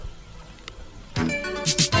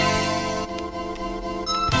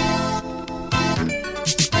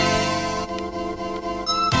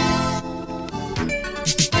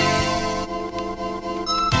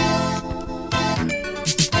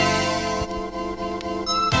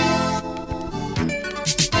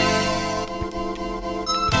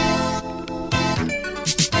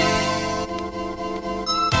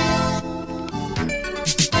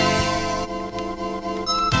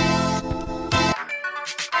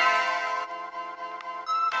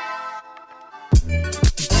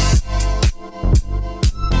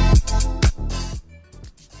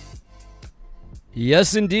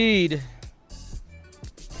Yes, indeed.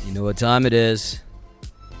 You know what time it is.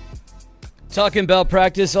 Talking about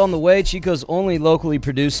practice on the way, Chico's only locally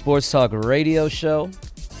produced sports talk radio show.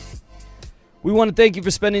 We want to thank you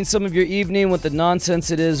for spending some of your evening with the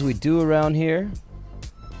nonsense it is we do around here.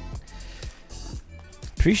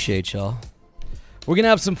 Appreciate y'all. We're going to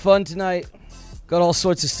have some fun tonight. Got all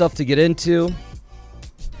sorts of stuff to get into.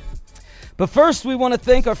 But first, we want to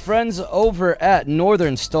thank our friends over at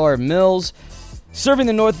Northern Star Mills, serving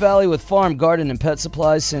the North Valley with farm, garden, and pet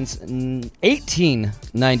supplies since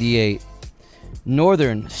 1898.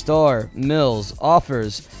 Northern Star Mills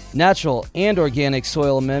offers natural and organic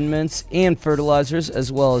soil amendments and fertilizers,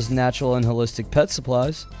 as well as natural and holistic pet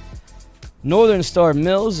supplies. Northern Star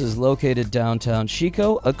Mills is located downtown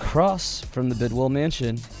Chico, across from the Bidwell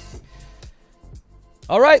Mansion.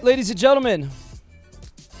 All right, ladies and gentlemen,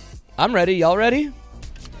 I'm ready. Y'all ready?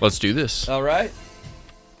 Let's do this. All right.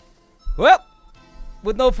 Well,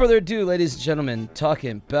 with no further ado, ladies and gentlemen,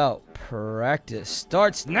 talking about practice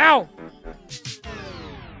starts now.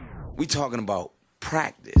 We talking about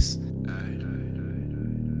practice.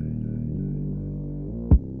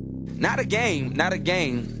 Not a game.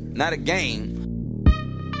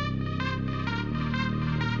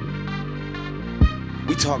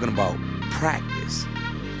 We talking about practice.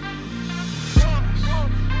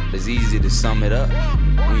 It's easy to sum it up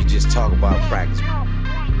when you just talk about practice.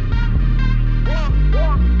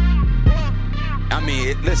 I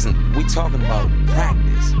mean, listen, we talking about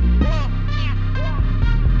practice.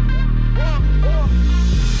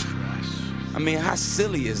 I mean, how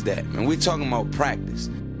silly is that, man? We talking about practice.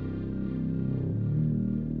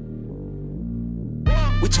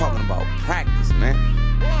 We talking about practice, man.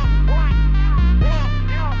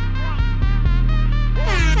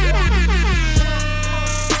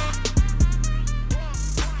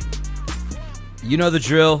 You know the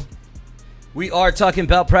drill. We are talking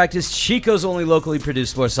about practice, Chico's only locally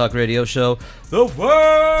produced sports talk radio show, the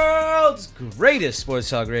world's greatest sports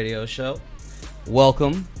talk radio show.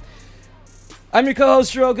 Welcome. I'm your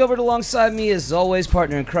co-host, Jerome Gilbert. Alongside me, as always,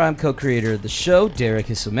 partner in crime, co-creator of the show, Derek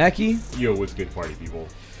Hisomaki. Yo, what's good, party people?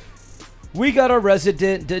 We got our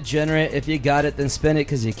resident degenerate. If you got it, then spend it,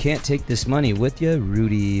 because you can't take this money with you,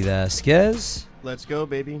 Rudy Vasquez. Let's go,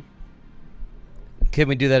 baby. Can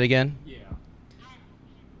we do that again? Yeah.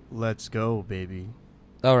 Let's go, baby.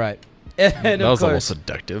 All right. And That of was a little course,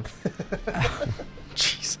 seductive.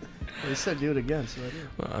 Jeez. They said do it again, so I did.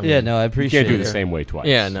 Well, I mean, yeah, no, I You appreciate can't do it. the same way twice.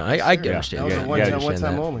 Yeah, no, I Sure. understand. That was Yeah, a you one-time understand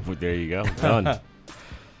that. moment. Well, there you go. Done.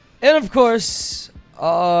 And of course,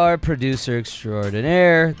 our producer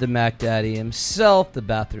extraordinaire, the Mac Daddy himself, the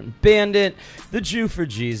bathroom bandit, the Jew for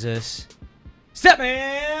Jesus,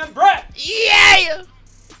 Stepman Brett. Yeah!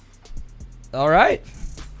 All right,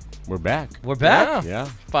 We're back. we're back. Yeah.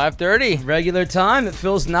 5:30. Regular time. It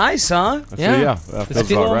feels nice, huh? So, Yeah. yeah. It's Feels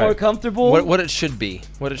feel a all little more right. comfortable. What it should be.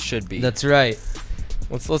 What it should be. That's right.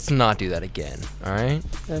 Let's not do that again. All right.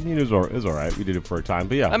 I mean, it was all right. We did it for a time,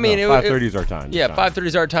 but yeah. I mean, 5:30 is our time. Yeah, It's 5:30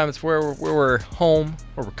 is our time. It's where we're home,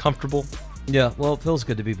 where we're comfortable. Yeah, well, it feels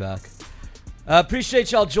good to be back.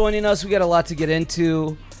 Appreciate y'all joining us. We got a lot to get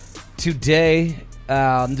into today.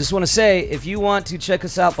 Just want to say, if you want to check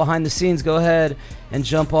us out behind the scenes, go ahead and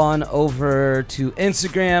jump on over to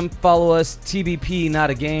Instagram. Follow us, TBP Not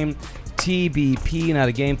a Game. TBP Not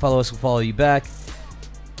a Game. Follow us, we'll follow you back.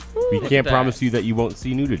 We Look can't at promise that. you that you won't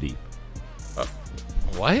see nudity.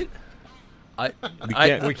 What?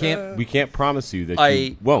 We can't promise you that I-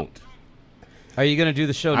 you won't. Are you going to do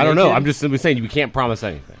the show I don't know. naked? I'm just simply saying we can't promise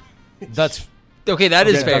anything. That's Okay, that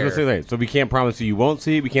is Okay, fair. that's what I'm saying. So we can't promise you won't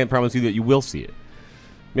see it. We can't promise you that you will see it.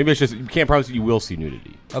 Maybe it's just we can't promise you will see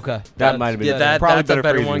nudity. okay. That might have been Yeah, probably that's a better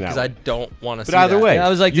phrasing one that because I don't want to see But either that. way, Yeah, I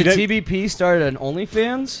was like, you did did- TBP start an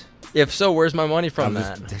OnlyFans? If so, where's my money from I'm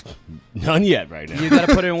that? just- None yet right now. You got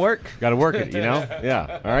to put in work. Got to work it, you know?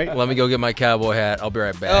 Yeah. All right. Let me go get my cowboy hat. I'll be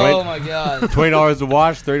right back. Oh, my God. $20 to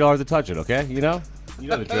wash, $30 to touch it, okay? You know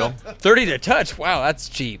the drill. 30 to touch. Wow, that's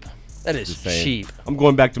cheap. That is Just saying. cheap. I'm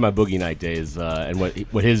going back to my Boogie Night days and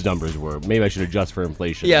what his numbers were. Maybe I should adjust for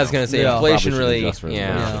inflation. Yeah, I was now. gonna say Yeah. inflation Probably should really. adjust for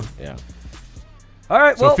Yeah. inflation. Yeah. All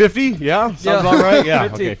right, So well. 50? Yeah? Sounds Yeah. about right? Yeah.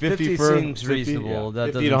 50 okay. 50 50 for seems 50, reasonable. Yeah. That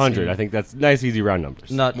 50 doesn't to 100. seem- I think that's nice, easy round numbers.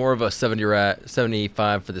 Not More of a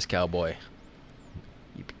 75 for this cowboy.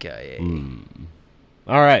 Yippee-ki-yay.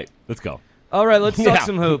 All right. Let's go. All right, let's talk Yeah.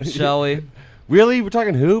 some hoops, shall we? Really? We're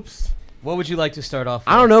talking hoops? What would you like to start off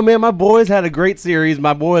with? I don't know, man. My boys had a great series.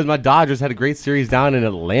 My Dodgers had a great series down in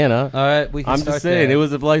Atlanta. All right, we can I'm start just saying, there. it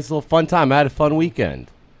was a nice little fun time. I had a fun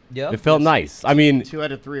weekend. Yep. It felt nice. I mean, 2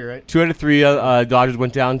 out of 3, right? 2 out of 3 Dodgers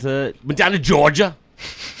went down to Georgia.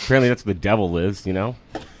 Apparently, that's where the devil lives. You know.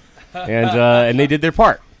 and they did their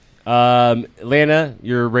part. Atlanta,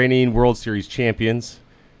 you're reigning World Series champions.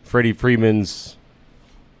 Freddie Freeman's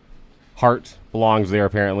heart belongs there,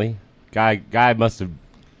 apparently. Guy must have.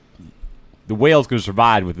 The Whales could have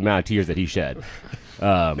survived with the amount of tears that he shed.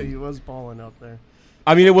 He was balling up there.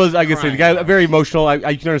 I mean, it was, like I said, the guy very emotional. I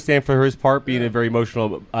can understand for his part being a very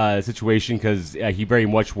emotional situation because he very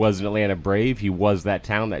much was an Atlanta Brave. He was that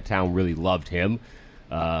town. That town really loved him.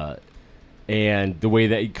 And the way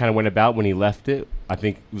that he kind of went about when he left it, I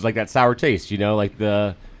think it was like that sour taste, like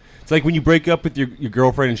it's like when you break up with your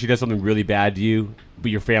girlfriend and she does something really bad to you, but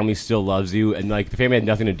your family still loves you, and like the family had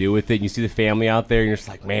nothing to do with it, and you see the family out there, and you're just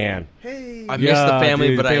like, man. Hey. I miss the family,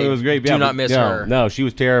 dude, but the family was great. do not miss her. No, she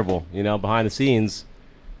was terrible. Behind the scenes,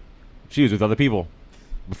 she was with other people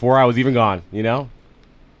before I was even gone.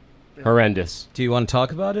 Horrendous. Do you want to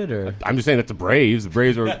talk about it, or I'm just saying that the Braves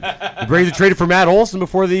had traded for Matt Olson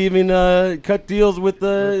before they even cut deals with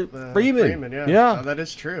Freeman. Yeah. Oh, that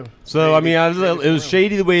is true. So it was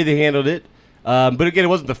shady the way they handled it. But again, it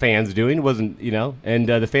wasn't the fans doing. It wasn't, and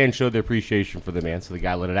the fans showed their appreciation for the man, so the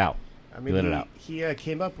guy let it out. He let it out. He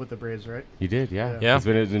came up with the Braves, right? He did, yeah. Yeah. He's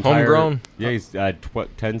been his entire, homegrown. Yeah, he's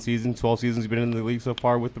 10 seasons, 12 seasons he's been in the league so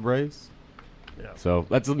far with the Braves. Yeah. So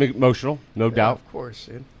that's emotional, no doubt. Of course,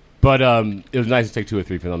 dude. But it was nice to take 2 or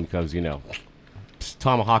 3 for them because,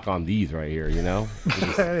 tomahawk on these right here,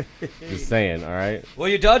 Just saying, all right? Well,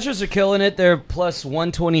 your Dodgers are killing it. They're plus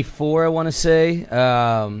 124, I want to say,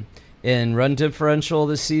 in run differential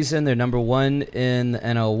this season. They're number 1 in the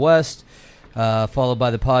NL West, followed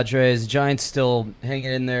by the Padres. Giants still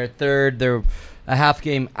hanging in there third. They're a half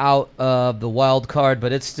game out of the wild card,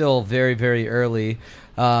 but it's still very, very early.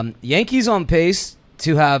 Yankees on pace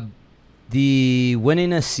to have the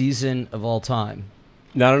winningest season of all time.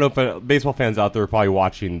 Now, I don't know if baseball fans out there are probably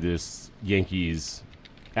watching this Yankees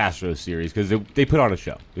Astros series because they put on a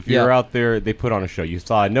show. If you're out there, they put on a show. You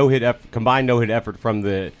saw a combined no-hit effort from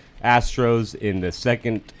the Astros in the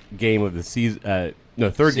second game of the season.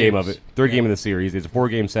 Third game of it. Third game of the series. It's a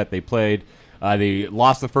 4-game set they played. They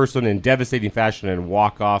lost the first one in devastating fashion and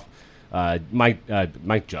walk-off.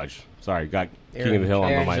 Mike Judge. Sorry, got King of the Hill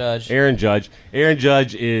on my mind. Aaron Judge. Aaron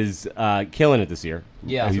Judge is killing it this year.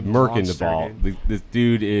 Yeah. He's murking the ball. This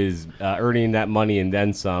dude is earning that money and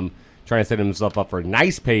then some, trying to set himself up for a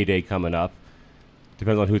nice payday coming up.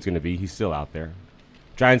 Depends on who it's going to be. He's still out there.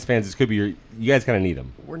 Giants fans, this could be you guys kind of need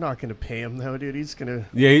him. We're not going to pay him, though, dude. He's going to...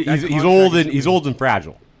 Yeah, he's old and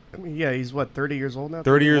fragile. I mean, yeah, he's what, 30 years old now?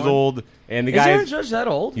 30 years old, and the guy Aaron Judge that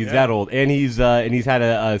old? He's that old, and he's had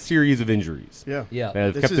a series of injuries. Yeah. Yeah. That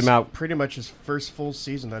have This kept is him out. pretty much his first full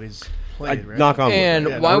season that he's played, right? Knock on wood. And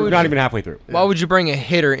Yeah, why no, would We're not you, even halfway through. why would you bring a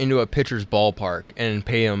hitter into a pitcher's ballpark and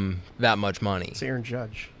pay him that much money? It's Aaron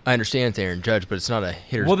Judge. I understand it's Aaron Judge, but it's not a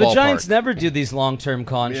hitter's Well, ballpark. the Giants never do these long-term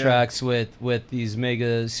contracts with these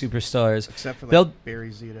mega superstars. Except for They'll- Barry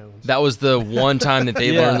Zito. That was the one time that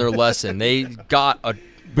they Yeah. learned their lesson. They got a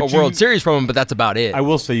But World you- Series from him, but that's about it. I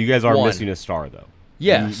will say, you guys are One. missing a star, though.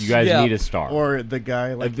 Yes. You guys Yeah. need a star. Or the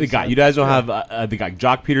guy like the guy. You guys don't have the guy.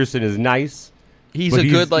 Jock Peterson is nice. he's but a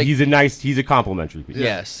good like. he's a complimentary piece.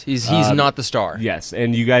 Yes, he's not the star. Yes,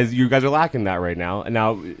 and you guys are lacking that right now. And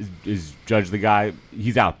now is Judge the guy?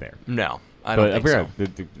 He's out there. No, I don't think so.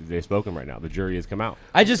 apparently they've spoken right now. The jury has come out.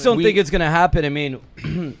 I just don't think it's going to happen. I mean,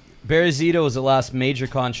 Barry Zito was the last major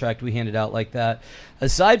contract we handed out like that.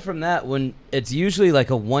 Aside from that, when it's usually like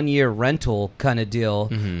a 1-year rental kind of deal,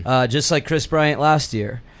 just like Chris Bryant last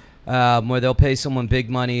year, where they'll pay someone big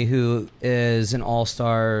money who is an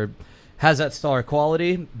all-star, has that star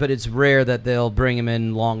quality, but it's rare that they'll bring him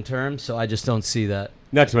in long-term, so I just don't see that.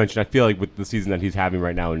 Not to mention, I feel like with the season that he's having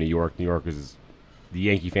right now in New York is the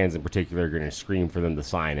Yankee fans in particular are going to scream for them to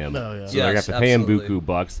sign him. Oh, yeah. So they're going to have Yes, to pay him absolutely. buku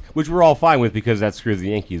bucks, which we're all fine with because that screws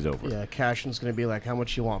the Yankees over. Yeah, Cashin's going to be like, how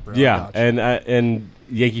much you want, bro? I Yeah, got you. and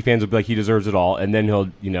Yankee fans will be like, he deserves it all, and then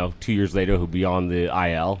he'll 2 years later he'll be on the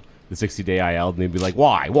IL, the 60-day IL, and they'll be like,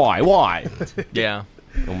 why, Yeah,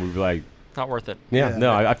 and we'll be like, not worth it. yeah,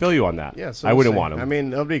 no, I feel you on that. Yeah, so I I'm wouldn't saying- want him. I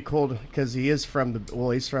mean, it'll be cool because he's from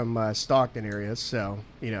Stockton area, so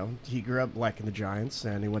he grew up liking the Giants,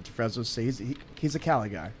 and he went to Fresno State. He's a Cali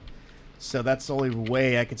guy, so that's the only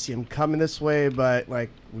way I could see him coming this way. But like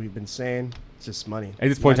we've been saying, it's just money. At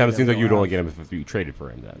this point in time, it Money seems that like you'd we'll only have. get him if you traded for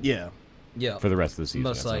him then. Yeah, Yeah, For the rest of the season.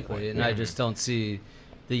 most at some likely, point. and I just don't see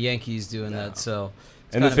the Yankees doing that, so...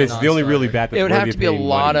 it's And kind let's of a face it, the only really non-starter. bad thing It would have to be a paying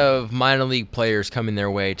lot money. of minor league players coming their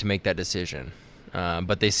way to make that decision,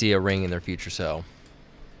 but they see a ring in their future. So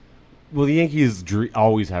Well, the Yankees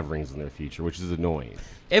always have rings in their future, which is annoying.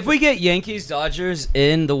 If we get Yankees-Dodgers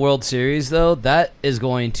in the World Series, though, that is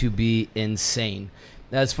going to be insane.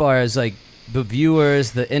 As far as, like, the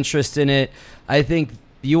viewers, the interest in it. I think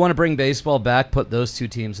you want to bring baseball back, put those two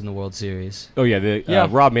teams in the World Series. Oh yeah,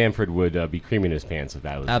 Rob Manfred would be creaming his pants if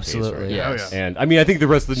that was Absolutely. the case, right? Yes. And I mean, I think the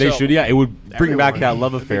rest of the nation, it would bring back that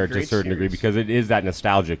love It'd be affair a to a great certain degree series. because it is that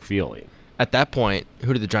nostalgic feeling. At that point,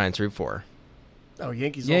 who did the Giants root for? Oh,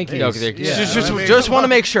 Yankees. Yankees. All day. Okay, Yeah, just want to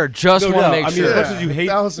make sure. Just want to make I mean, sure. as much as you hate,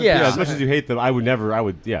 1,000%. as much as you hate them, I would.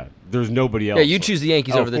 There's nobody else. Yeah, you choose the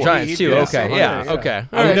Yankees Oh, over of the course. Giants too. Yeah, Okay, yeah, yeah, yeah. okay. I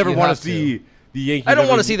would Alright. never You want have to see the Yankees. I don't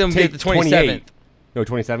want ever to see them take get the 27th. No,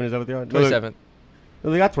 27 is that what they are? 27th.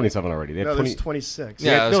 No, they got 27 already. They have No, 20. there's 26.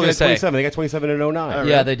 Yeah, I was no, gonna they have say. 27. They got 27 in 09. Oh,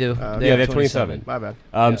 Yeah, really? they do. Yeah, they have 27. My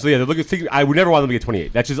bad. So yeah, they're looking. I would never want them to get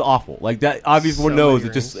 28. That's just awful. Like that. Obviously, everyone So knows.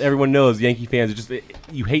 many It just rings. everyone knows. Yankee fans are just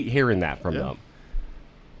you hate hearing that from Yeah. them.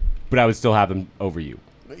 But I would still have them over you.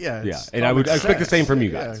 Yeah, Yeah, it's and I would common expect the sense. same from you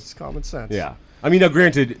Yeah, guys. it's common sense. Yeah. I mean, now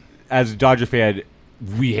granted, as a Dodger fan,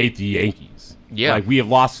 we hate the Yankees. Yeah. Like we have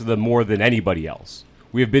lost to them more than anybody else.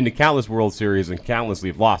 We have been to countless World Series and countlessly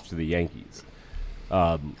have lost to the Yankees.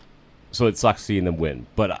 So it sucks seeing them win.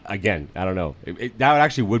 But again, I don't know. That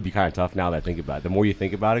actually would be kind of tough now that I think about it. The more you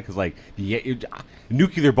think about it, because like the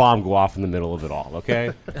nuclear bomb go off in the middle of it all.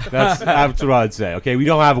 Okay, that's what I'd say. Okay, we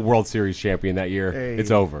don't have a World Series champion that year. Hey.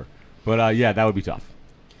 It's over. But yeah, that would be tough.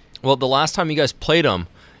 Well, the last time you guys played them,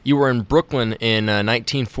 you were in Brooklyn in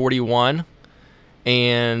 1941,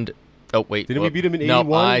 and wait, Didn't we beat 'em in No,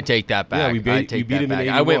 81? I take that back. Yeah, we beat- I take we beat that 'em in back.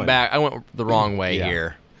 81. I went the wrong way Yeah.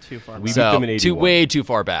 here. Too far. We beat So them in 81. way too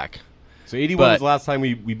far back. So 81 But- was the last time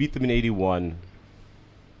we beat them in 81.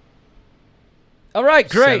 All right,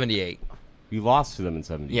 great. 78. We lost to them in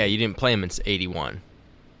 70. Yeah, you didn't play them in 81.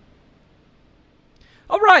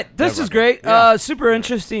 All right, this Never. is great. Yeah. Super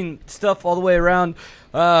interesting stuff all the way around.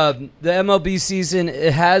 The MLB season,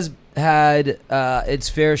 it has had its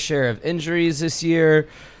fair share of injuries this year.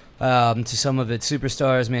 To some of its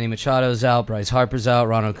superstars, Manny Machado's out, Bryce Harper's out,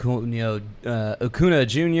 Ronald Acuna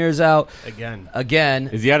Jr.'s out again.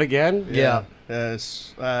 Is he out again? Yeah.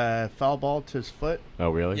 Foul ball to his foot. Oh,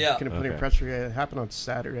 really? Yeah. Couldn't put any Okay. pressure. It happened on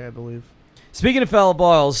Saturday, I believe. Speaking of foul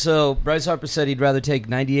balls, so Bryce Harper said he'd rather take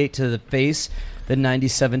 98 to the face than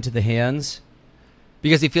 97 to the hands.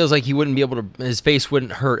 Because he feels like he wouldn't be able to, his face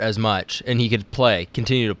wouldn't hurt as much, and he could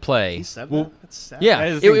continue to play. He said Well, that? That's sad. Yeah, That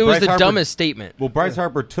is it, the thing, it was Bryce the Harper- dumbest statement. Well, Bryce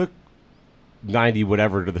Harper took 90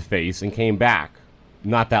 whatever to the face and came back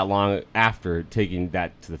not that long after taking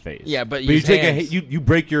that to the face. Yeah, but you his take hands- you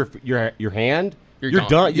break your hand. You're You're gone.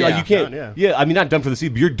 done. Yeah, Yeah. you can't. Done, yeah, I mean not done for the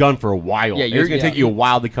season, but you're done for a while. Yeah, And you're- it's gonna yeah. take you a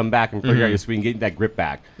while to come back and figure out Mhm. your swing, getting that grip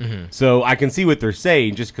back. Mhm. So I can see what they're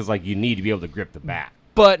saying, just because like you need to be able to grip the bat.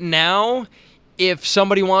 But now, if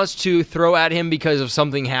somebody wants to throw at him because of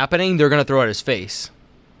something happening, they're going to throw at his face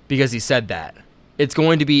because he said that. It's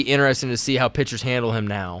going to be interesting to see how pitchers handle him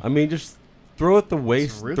now. I mean, just throw it the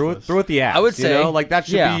waist, ruthless. throw it the ass. I would say, you know? Like that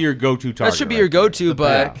should yeah. be your go-to target. That should be right your there. go-to,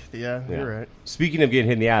 but Yeah, Yeah. you're right. Speaking of getting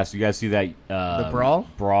hit in the ass, you guys see that The brawl?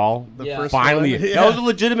 Brawl. The Yeah. first Finally, one. that was a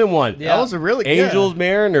legitimate one. Yeah. That was a really Angels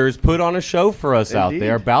Mariners put on a show for us out Indeed.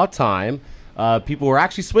 there. About time. People were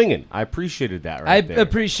actually swinging. I appreciated that. I Right there.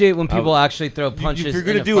 appreciate when people actually throw You- punches if you're in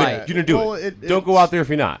gonna a do fight. it, you're gonna do Well, it. Don't go out there if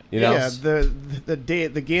you're not. You know. Yeah,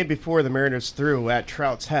 the game before the Mariners threw at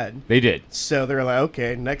Trout's head. They did. So they're like,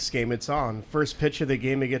 okay, next game it's on. First pitch of the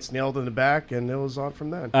game, it gets nailed in the back, and it was on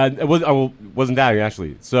from then. Wasn't that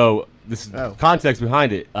actually? So this is context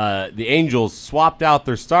behind it. The Angels swapped out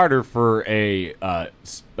their starter for a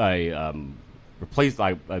replaced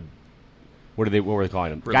like what were they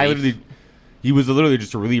calling him? Guy Relief. literally, he was literally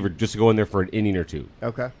just a reliever, just to go in there for an inning or two.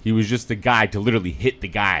 Okay. He was just the guy to literally hit the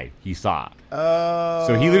guy he saw. Oh.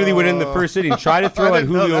 So he literally went in the first inning, tried to throw I at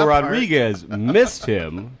didn't know Julio that part. Rodriguez, missed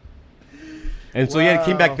him, and so he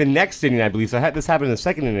came back Wow. the next inning, I believe. So this happened in the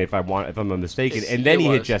second inning, if I'm not mistaken, and then It he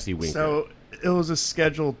hit was. Jesse Winker. So it was a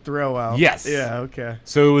scheduled throw out. Yes. Yeah. Okay.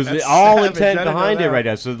 So it was That's all savage. I intent didn't know behind it that. right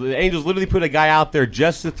now. So the Angels literally put a guy out there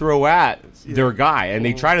just to throw at their guy, and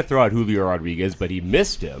they tried to throw at Julio Rodriguez, but he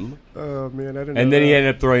missed him, Oh man, I didn't. know and then he that.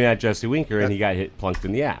 ended up throwing at Jesse Winker, and he got hit plunked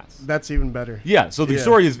in the ass. That's even better. Yeah, so the Yeah.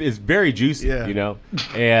 story is very juicy, Yeah. you know,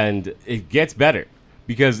 and it gets better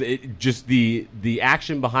because it just the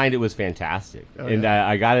action behind it was fantastic, Oh, and yeah.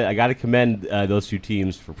 I got to commend those two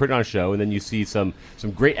teams for putting on a show, and then you see some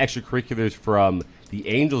great extracurriculars from the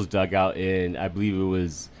Angels dugout in, I believe it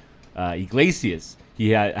was Iglesias. He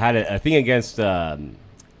had a thing against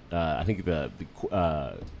I think the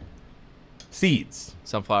seeds.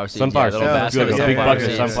 Sunflower seeds. Sunflower yeah, seeds. little Yeah, basket Good, of a big sunflower bucket of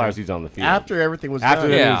seeds. sunflower seeds on the field. After everything was After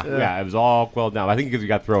done. Yeah. it was all quelled down. I think because he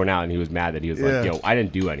got thrown out and he was mad that he was like, Yeah. "Yo, I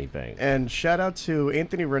didn't do anything." And shout out to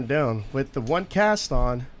Anthony Rendon with the one cast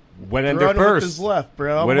on. Went in there Running with first. his left,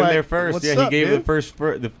 bro. I'm Went in like, there first. "What's Yeah, up, he gave dude?"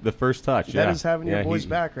 the first touch. That yeah. is having your Yeah, boys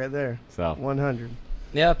back right there. So 100.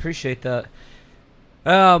 Yeah, appreciate that.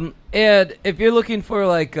 And if you're looking for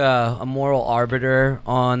like a moral arbiter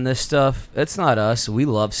on this stuff, it's not us. We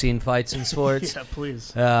love seeing fights in sports. Yeah,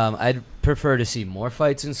 please. I'd prefer to see more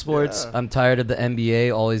fights in sports. Yeah. I'm tired of the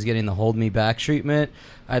NBA always getting the hold me back treatment.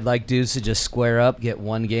 I'd like dudes to just square up, get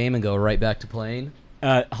one game, and go right back to playing.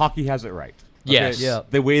 hockey has it right. Yes. Yeah.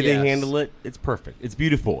 The way they Yes. handle it, it's perfect. It's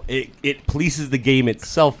beautiful. It polices the game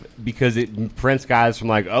itself because it prevents guys from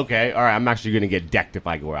like, okay, all right, I'm actually going to get decked if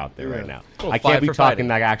I go out there right now. Well, I fight can't be for talking fighting.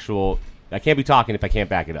 like actual. I can't be talking if I can't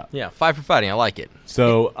back it up. Yeah, fight for fighting. I like it.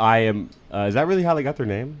 So I am. Is that really how they got their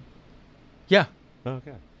name? Yeah. Oh,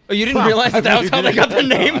 okay. Oh, you didn't realize that was how they got their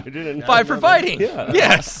name? I didn't. Fight for fighting. Yeah.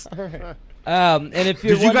 Yes. And if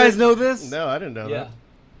you're Did you guys wondering- know this? No, I didn't know Yeah. that.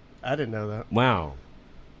 I didn't know that. Wow.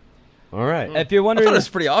 All right. If you're I wondering, thought it was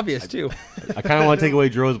pretty obvious, too. I kind of want to take away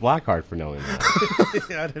Joe's black card for knowing that.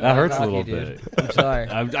 Yeah, I didn't That know hurts a hockey, little dude. bit. I'm sorry.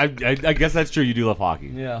 I guess that's true. You do love hockey.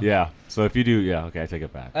 Yeah. Yeah. So if you do, yeah, okay, I take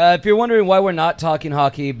it back. If you're wondering why we're not talking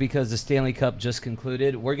hockey because the Stanley Cup just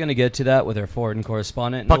concluded, we're going to get to that with our foreign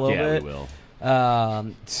correspondent in Fuck a little yeah, bit. we will.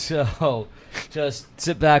 So just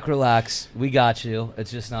sit back, relax. We got you.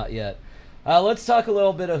 It's just not yet. Let's talk a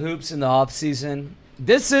little bit of hoops in the off season.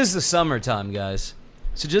 This is the summertime, guys.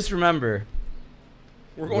 So just remember,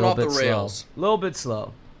 We're a going little off the bit rails. slow. A little bit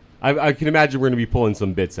slow. I can imagine we're going to be pulling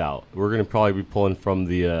some bits out. We're going to probably be pulling from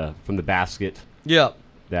the basket Yeah.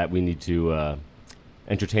 that we need to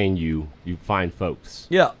entertain you fine folks.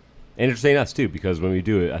 Yeah. Entertain us too, because when we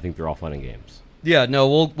do it, I think they're all fun and games. Yeah,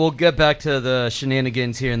 no, we'll get back to the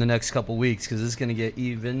shenanigans here in the next couple weeks because it's going to get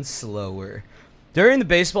even slower. During the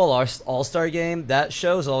baseball all-star game, that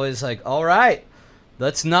show's always like, all right,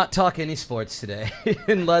 let's not talk any sports today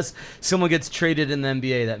unless someone gets traded in the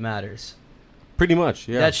NBA that matters. Pretty much,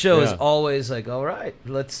 yeah. That show is yeah. always like, all right,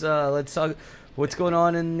 let's talk what's going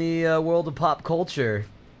on in the world of pop culture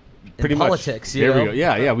and Pretty politics. much. You There know? we go.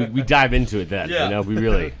 Yeah, we dive into it then. Yeah. You know, we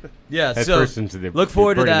really Yeah, head so first into the look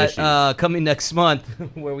forward to burning that issues. coming next month,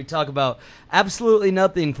 where we talk about absolutely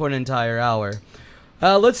nothing for an entire hour.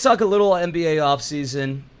 Let's talk a little NBA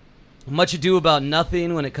offseason. Much ado about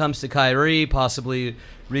nothing when it comes to Kyrie possibly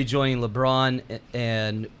rejoining LeBron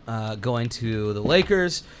and going to the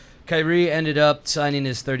Lakers. Kyrie ended up signing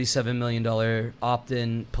his $37 million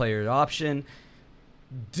opt-in player option.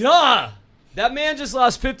 Duh! That man just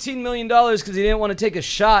lost $15 million because he didn't want to take a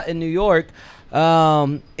shot in New York.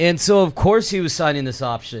 And so, of course, he was signing this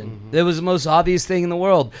option. Mm-hmm. It was the most obvious thing in the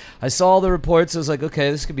world. I saw all the reports. I was like, okay,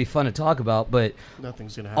 this could be fun to talk about. But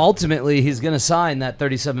Nothing's going to happen. ultimately, he's going to sign that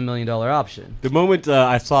 $37 million option. The moment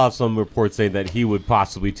I saw some reports saying that he would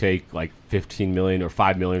possibly take like $15 million or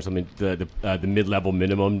 $5 million or something, the mid-level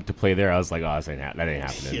minimum to play there, I was like, oh, that ain't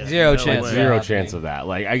happening. Yeah, Zero no chance. way. Zero Yeah. chance of that.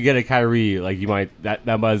 Like I get a Kyrie, like you might that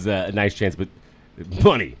was a nice chance, but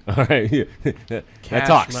money, all right, that Cash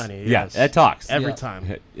talks. money, Yeah, yes. that talks. Every Yeah.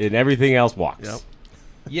 time. And everything else walks. Yep.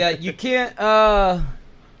 Yeah, you can't.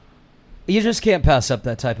 You just can't pass up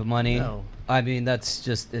that type of money. No. I mean, that's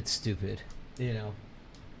just it's stupid. You know.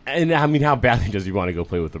 And I mean, how badly does he want to go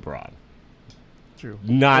play with LeBron? True.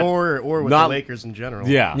 Not- or with not- the Lakers in general.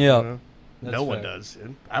 Yeah. Yeah. You know? That's No one fair. does.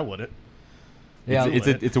 And I wouldn't. Yeah.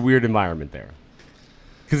 It's a weird environment there.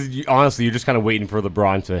 Because honestly, you're just kind of waiting for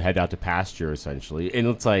LeBron to head out to pasture, essentially. And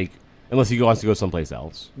it's like, unless he wants to go someplace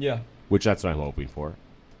else, yeah. which that's what I'm hoping for.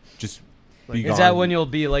 Just be Is gone. that when you'll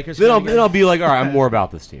be a Lakers Then fan I'll, again? then I'll be like, all right, I'm more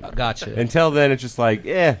about this team. Gotcha. Until then, it's just like,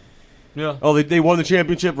 yeah. oh, they won the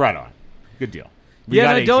championship, right on. Good deal. We Yeah, got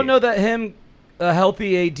and I don't 18. know that him, a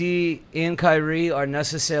healthy AD, and Kyrie are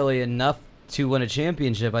necessarily enough to win a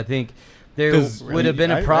championship. I think there 'Cause would have been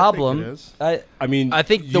I a think problem. it is. I mean, I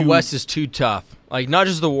think the West is too tough. Like, not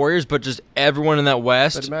just the Warriors, but just everyone in that But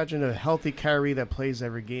West. imagine a healthy Kyrie that plays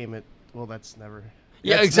every game. That's never.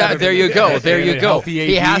 Yeah, that's exactly. never There gonna you be- go. There And you a go. healthy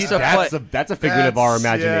He AD, has to play. that's a figment of our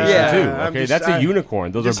imagination Yeah. too. I'm Okay, just- that's a I'm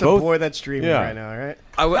unicorn. Those Just are a both. boy that's dreaming Yeah. right now. All right.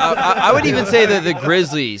 I would even say that the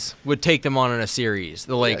Grizzlies would take them on in a series.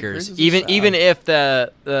 The Lakers, Grizzlies are even solid. if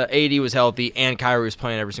the AD was healthy and Kyrie was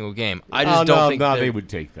playing every single game. I just don't think no, that- they would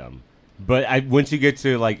take them. But once you get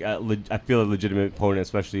to like, I feel a legitimate opponent,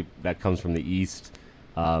 especially that comes from the East.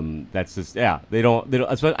 That's just They don't.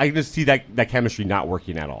 I can just see that chemistry not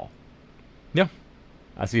working at all. Yeah.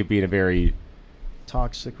 I see it being a very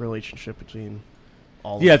Toxic relationship between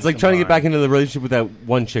all. of it's them like trying to get back combined. into the relationship with that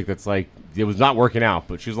one chick that's like it was not working out,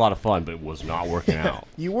 but she was a lot of fun, but it was not working out.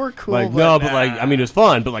 You were cool. Like no, but like I mean, it was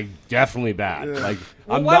fun, but like definitely bad. Yeah. Like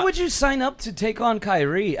Well, I'm why not- would you sign up to take on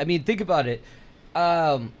Kyrie? I mean, think about it.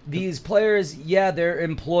 these players, yeah, they're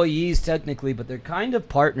employees technically, but they're kind of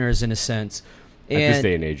partners in a sense. At this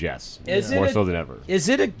day and age, yes. More so than ever. Is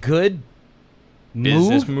it a good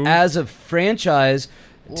Business move? as a franchise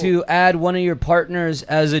to add one of your partners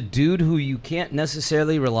as a dude who you can't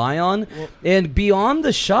necessarily rely on? And beyond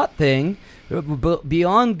the shot thing,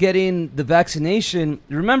 beyond getting the vaccination,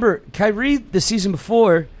 remember, Kyrie the season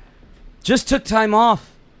before just took time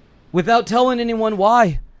off without telling anyone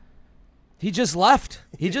why. He just left.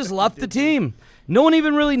 He just left the team. No one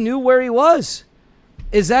even really knew where he was.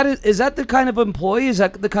 Is that the kind of employee? Is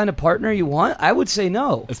that the kind of partner you want? I would say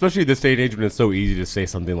no. Especially at this day and age when it's so easy to say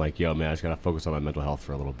something like, yo, man, I just got to focus on my mental health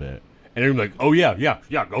for a little bit. And everyone's like, oh, yeah, go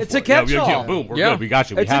for it. It's a catch-all. Yeah, boom, we're good. We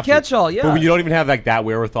got you. It's a catch-all, yeah. But when you don't even have like that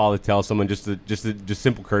wherewithal to tell someone just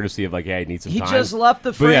simple courtesy of like, hey, I need some time. He just left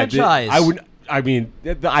the But yeah, franchise.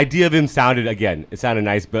 the idea of him sounded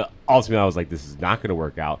nice, but ultimately I was like, this is not going to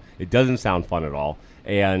work out. It doesn't sound fun at all.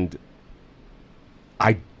 And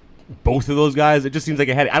both of those guys, it just seems like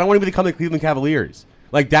a headache. I don't want to become the Cleveland Cavaliers.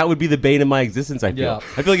 Like, that would be the bane of my existence, I feel. Yeah.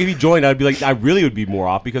 I feel like if he joined, I'd be like, I really would be more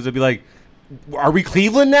off because I'd be like, are we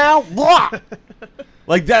Cleveland now? Blah!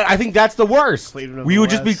 Like, that. I think that's the worst. Cleveland of We the would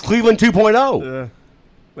just be West. Cleveland 2.0.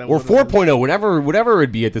 That Or would've been- 4.0, whatever it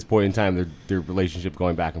would be at this point in time, their relationship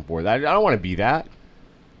going back and forth. I don't want to be that.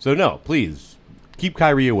 So, no, please, keep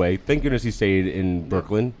Kyrie away. Thank goodness he stayed in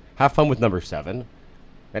Brooklyn. Have fun with number 7.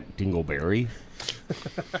 That Dingleberry.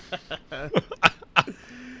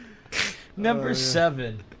 Number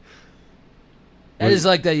 7. It is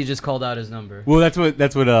like that you just called out his number. Well, that's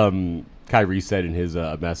what Kyrie said in his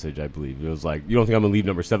message, I believe. It was like, you don't think I'm going to leave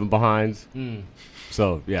number 7 behind?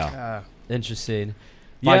 So, yeah. Interesting.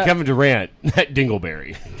 By Kevin Durant, that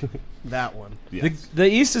Dingleberry. That one. Yes. The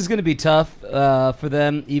East is going to be tough for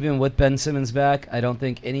them, even with Ben Simmons back. I don't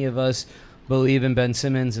think any of us believe in Ben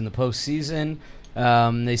Simmons in the postseason.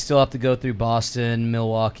 They still have to go through Boston,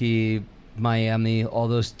 Milwaukee, Miami. All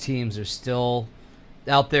those teams are still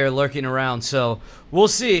out there lurking around. So we'll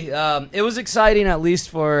see. It was exciting, at least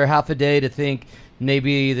for half a day, to think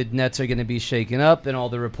maybe the Nets are going to be shaken up, and all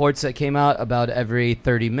the reports that came out about every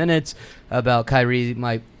 30 minutes about Kyrie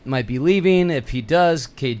might be leaving. If he does,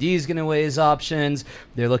 KD's going to weigh his options.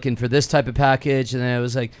 They're looking for this type of package. And then it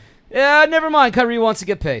was like, yeah, never mind. Kyrie wants to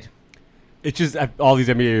get paid. It's just all these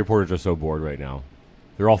NBA reporters are so bored right now.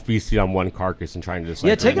 They're all feasting on one carcass and trying to decide.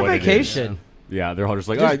 Yeah, take a what it is. vacation. Yeah, they're all just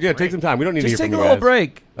like, all right, yeah, take some time. We don't need Just to hear take from a you little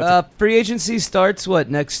guys. break. Free agency starts,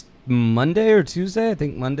 next Monday or Tuesday? I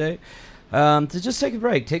think Monday. To just take a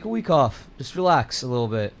break. Take a week off. Just relax a little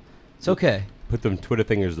bit. It's okay. Put them Twitter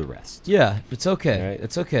fingers to rest. Yeah, it's okay. Right.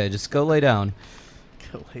 It's okay. Just go lay down.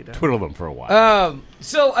 Go lay down. Twiddle them for a while.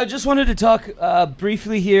 So I just wanted to talk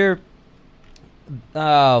briefly here.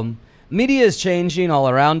 Media is changing all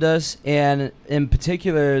around us, and in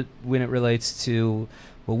particular, when it relates to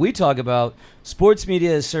what we talk about, sports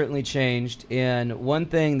media has certainly changed. And one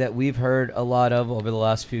thing that we've heard a lot of over the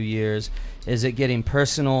last few years is it getting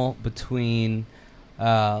personal between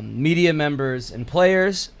media members and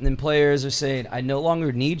players. And players are saying, I no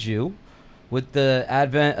longer need you. With the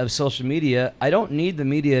advent of social media, I don't need the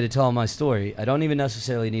media to tell my story. I don't even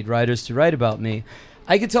necessarily need writers to write about me.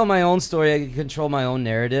 I can tell my own story. I can control my own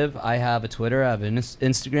narrative. I have a Twitter, I have an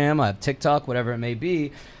Instagram, I have TikTok, whatever it may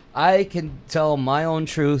be. I can tell my own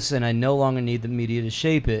truths, and I no longer need the media to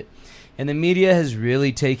shape it. And the media has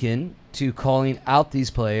really taken to calling out these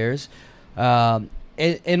players,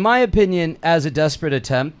 in my opinion, as a desperate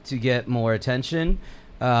attempt to get more attention.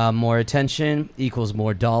 More attention equals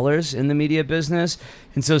more dollars in the media business.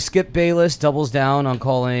 And so Skip Bayless doubles down on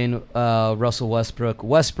calling Russell Westbrook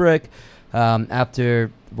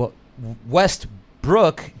after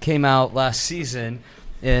Westbrook came out last season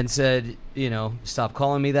and said, stop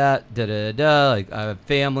calling me that, like I have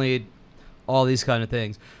family, all these kind of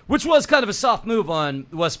things, which was kind of a soft move on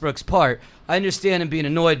Westbrook's part. I understand him being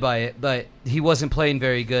annoyed by it, but he wasn't playing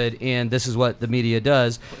very good, and this is what the media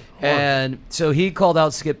does. And so he called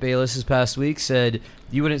out Skip Bayless this past week, said,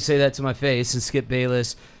 you wouldn't say that to my face, and Skip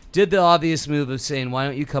Bayless did the obvious move of saying, why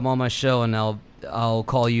don't you come on my show and I'll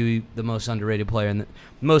call you the most underrated player and the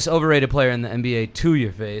most overrated player in the NBA to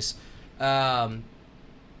your face.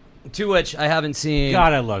 To which I haven't seen.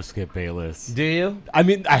 God, I love Skip Bayless. Do you? I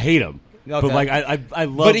mean, I hate him. Okay. But, like, I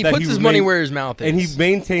love But he that puts his money where his mouth is. And he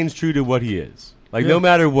maintains true to what he is. Like, no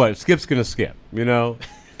matter what, Skip's going to skip,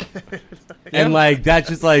 And, like, that's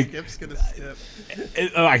just, like... Skip's gonna skip.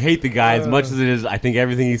 I hate the guy as much as it is. I think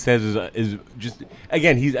everything he says is just...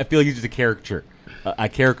 Again, I feel like he's just a caricature. A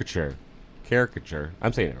caricature.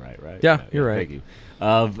 I'm saying it right? Yeah, you're right. Thank you.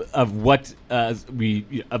 Of what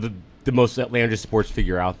the most outlandish sports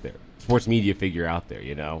figure out there. sports media figure out there,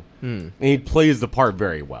 And he plays the part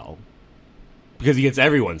very well because he gets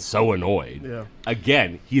everyone so annoyed. Yeah.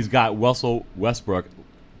 Again, he's got Russell Westbrook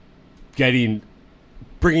bringing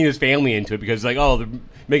his family into it because they're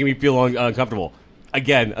making me feel uncomfortable.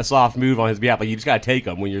 Again, a soft move on his behalf. Like, you just got to take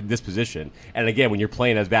him when you're in this position. And again, when you're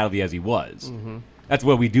playing as badly as he was. Mm-hmm. That's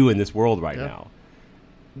what we do in this world right now.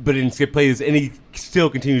 But in Skip plays, and he still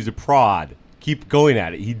continues to prod, keep going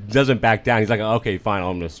at it. He doesn't back down. He's like, okay, fine,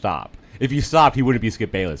 I'm going to stop. If he stopped, he wouldn't be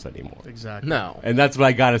Skip Bayless anymore. Exactly. No. And that's what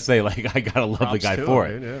I got to say. Like, I got to love the guy for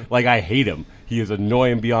it. Yeah. Like, I hate him. He is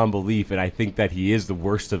annoying beyond belief, and I think that he is the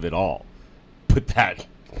worst of it all. But that,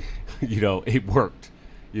 it worked.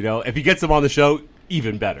 If he gets him on the show,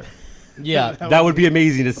 even better. Yeah, that would be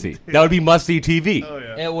amazing to see. That would be must-see TV. Oh,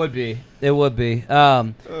 yeah. it would be. It would be.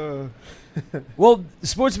 Well,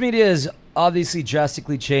 sports media is obviously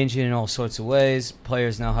drastically changing in all sorts of ways.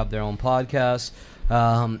 Players now have their own podcasts.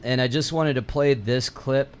 And I just wanted to play this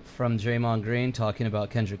clip from Draymond Green talking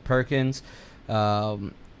about Kendrick Perkins. Well,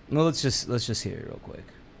 let's just hear it real quick.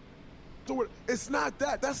 So it's not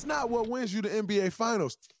that. That's not what wins you the NBA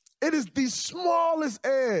Finals. It is the smallest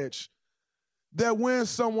edge that wins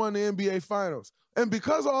someone the NBA Finals. And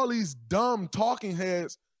because all these dumb talking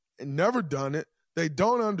heads never done it, they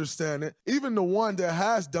don't understand it. Even the one that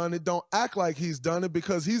has done it don't act like he's done it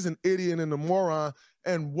because he's an idiot and a moron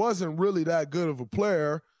and wasn't really that good of a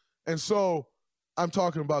player. And so I'm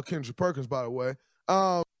talking about Kendrick Perkins, by the way.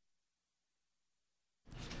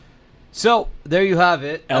 So there you have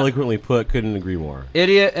it. Eloquently put, couldn't agree more.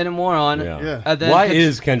 Idiot and a moron. Yeah. And then why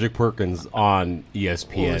is Kendrick Perkins on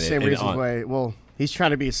ESPN? Well, the same reason why. Well, he's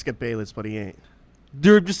trying to be a Skip Bayless, but he ain't.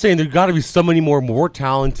 They're just saying there's got to be somebody more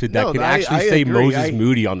talented that can actually say agree. Moses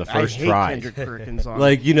Moody on the first I hate try. Kendrick Perkins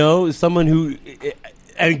on Someone who,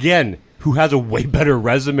 and again, who has a way better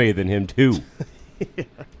resume than him too. Yeah.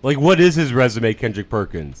 Like, what is his resume, Kendrick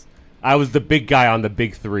Perkins? I was the big guy on the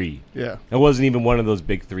big three. Yeah. I wasn't even one of those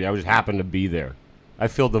big three. I just happened to be there. I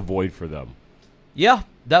filled the void for them. Yeah,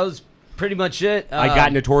 that was pretty much it. I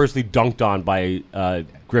got notoriously dunked on by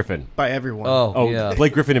Griffin. by everyone. Oh, yeah.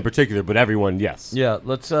 Blake Griffin in particular, but everyone, yes. Yeah,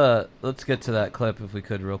 let's get to that clip if we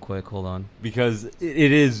could real quick. Hold on. Because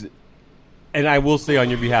it is, and I will say on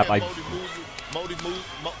your behalf, what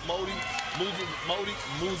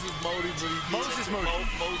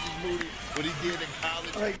he did in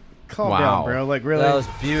college. Like, calm Wow. down, bro. Like, really? That was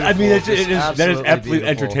beautiful. I mean, that Just is absolutely absolute beautiful.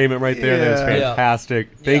 entertainment right there. That is Yeah. fantastic.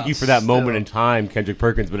 Thank Yeah. you for that moment Still. in time, Kendrick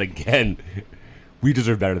Perkins. But again, we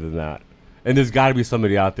deserve better than that. And there's got to be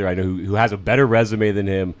somebody out there I know who has a better resume than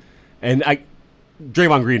him. And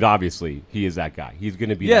Draymond Green, obviously, he is that guy. He's going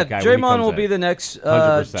to be that guy. when he Draymond comes will in. be the next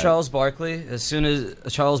 100%. Charles Barkley. As soon as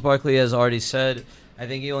Charles Barkley has already said, I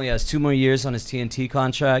think he only has 2 more years on his TNT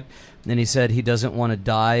contract. And he said he doesn't want to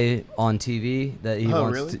die on TV. That he Oh,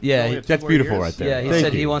 wants really? to, yeah, Only he, have 2 That's more beautiful years? right there. yeah. He Thank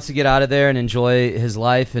said you. he wants to get out of there and enjoy his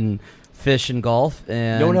life and fish and golf.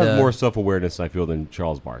 And No one has more self-awareness, I feel, than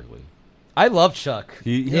Charles Barkley. I love Chuck.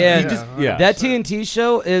 He Yeah. just, Yeah. That TNT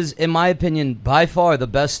show is, in my opinion, by far the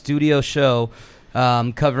best studio show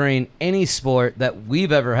covering any sport that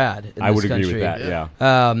we've ever had in I this would agree country. with that,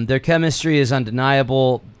 yeah. Their chemistry is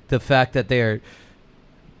undeniable. The fact that they're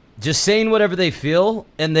just saying whatever they feel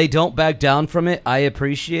and they don't back down from it, I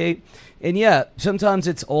appreciate. And yeah, sometimes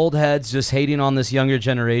it's old heads just hating on this younger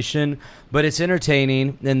generation, but it's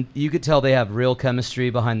entertaining, and you could tell they have real chemistry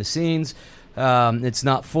behind the scenes. It's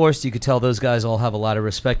not forced. You could tell those guys all have a lot of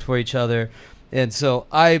respect for each other. And so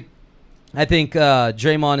I think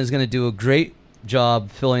Draymond is going to do a great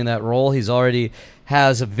job filling that role. He's already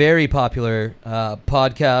has a very popular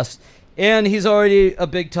podcast, and he's already a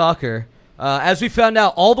big talker. As we found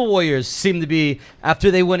out, all the Warriors seem to be after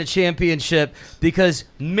they win a championship because,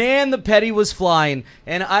 man, the petty was flying,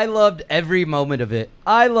 and I loved every moment of it.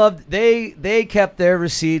 I loved they kept their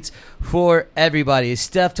receipts for everybody.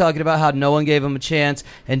 Steph talking about how no one gave him a chance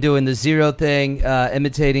and doing the zero thing,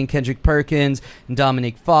 imitating Kendrick Perkins and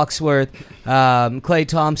Dominique Foxworth. Klay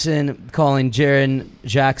Thompson calling Jaren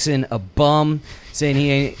Jackson a bum, saying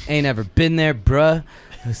he ain't ever been there, bruh,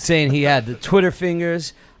 saying he had the Twitter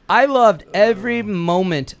fingers. I loved every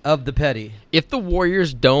moment of the petty. If the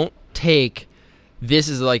Warriors don't take this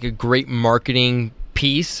as like a great marketing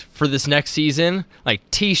piece for this next season, like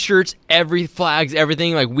T-shirts, every flags,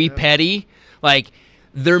 everything, like we petty, like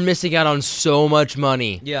they're missing out on so much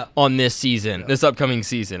money on this season, this upcoming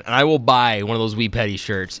season. And I will buy one of those We Petty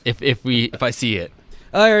shirts if I see it.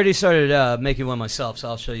 I already started making one myself, so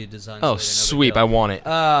I'll show you designs. Oh, later, no big sweet! deal. I want it.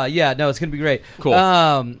 Yeah, no, it's gonna be great. Cool.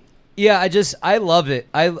 Yeah, I love it.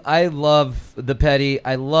 I love the petty.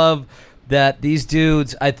 I love that these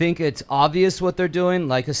dudes, I think it's obvious what they're doing,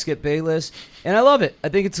 like a Skip Bayless, and I love it. I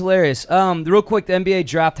think it's hilarious. Real quick, the NBA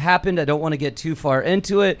draft happened. I don't want to get too far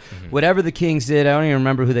into it. Whatever the Kings did, I don't even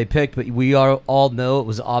remember who they picked, but we all know it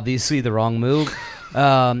was obviously the wrong move.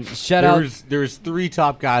 Shout out. There was 3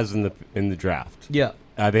 top guys in the draft. Yeah.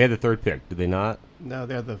 They had the 3rd pick, did they not? No,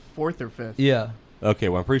 they're the 4th or 5th. Yeah. Okay,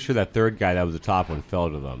 well, I'm pretty sure that 3rd guy that was the top one fell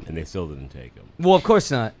to them, and they still didn't take him. Well, of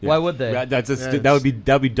course not. Yeah. Why would they? That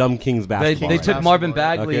would be dumb Kings They basketball. took right? Basketball, Marvin yeah.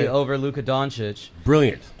 Bagley Okay. over Luka Doncic.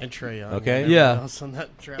 Brilliant. And Trae Young. Okay. and Yeah. everyone else on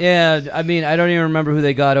that draft. Yeah, I mean, I don't even remember who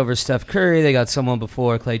they got over Steph Curry. They got someone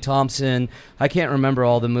before Klay Thompson. I can't remember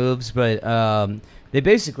all the moves, but they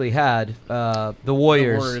basically had the The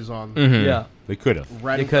Warriors. Warriors on Yeah, They could have.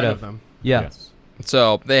 right They in front could've. of them. yeah. Yes.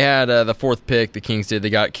 So they had the 4th pick. The Kings did.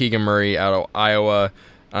 They got Keegan Murray out of Iowa.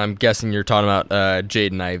 I'm guessing you're talking about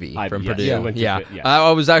Jaden Ivey from yes, Purdue. he went to Yeah, Pitt, yeah.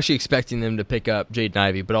 I was actually expecting them to pick up Jaden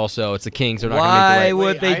Ivey, but also it's the Kings. They're not going to Why make the right. would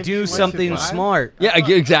Wait, they Ivy do went to something 5? smart? Yeah, I thought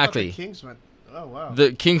the exactly. Kings went. Oh wow.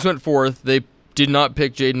 The Kings went 4th. They did not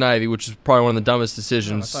pick Jaden Ivey, which is probably one of the dumbest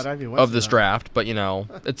decisions thought Ivey went of to this that. draft. But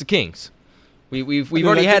it's the Kings. We've No,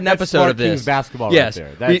 already had an that's episode smart of this. Kings basketball Yes,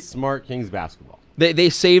 right there. That's smart Kings basketball.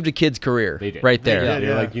 They saved a kid's career They did. right there. They did, They're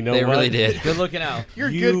yeah. like, you know They what? really did. Good looking out. You're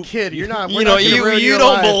a You- good kid. You're not. You know, you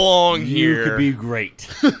don't belong You here. could be great.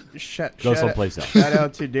 Go someplace else. Shout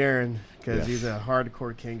out to Darren because Yeah. he's a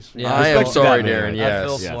hardcore Kings fan. Yeah, I am respect sorry, that, Darren. man. Yes. I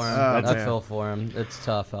feel Yes. for him. Oh, I man. feel for him. It's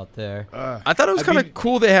tough out there. I thought it was kind of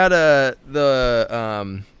cool. They had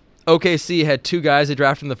the OKC had 2 guys they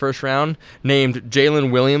drafted in the 1st round named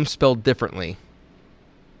Jalen Williams, spelled differently.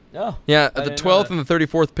 Oh, Yeah, I the didn't know 12th that. and the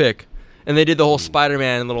 34th pick, and they did the whole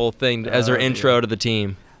Spider-Man little thing as their intro to the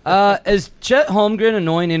team. Is Chet Holmgren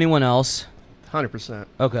annoying anyone else? 100%.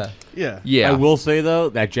 Okay, Yeah. Yeah, I will say though,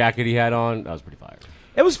 that jacket he had on, that was pretty fire.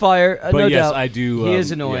 it was fire. But no yes, doubt. I do. He is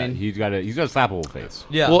yeah, annoying. he's got a slappable face.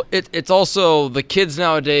 Yeah. Well, it's also the kids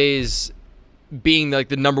nowadays being like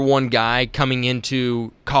the number 1 guy coming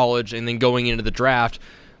into college and then going into the draft.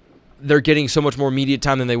 They're getting so much more media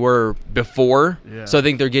time than they were before. Yeah. So I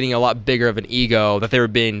think they're getting a lot bigger of an ego that they were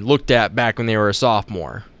being looked at back when they were a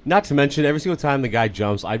sophomore. Not to mention, every single time the guy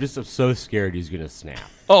jumps, I just am so scared he's gonna snap,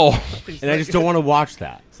 Oh, and I just don't want to watch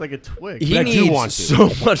that. It's like a twig. he But I do needs want to.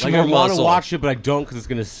 so much Like more I want to muscle. watch it, but I don't because it's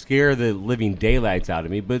gonna scare the living daylights out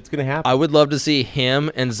of me. But it's gonna happen. I would love to see him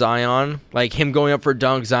and Zion, like him going up for a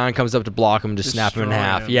dunk. Zion comes up to block him, just snap him in Destroy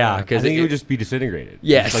half. him, Yeah, yeah. I because think he would just be disintegrated.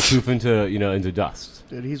 Yes. Just like poof into dust.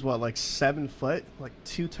 Dude, he's what, like 7 foot, like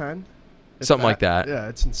 210, If Something like that. Yeah,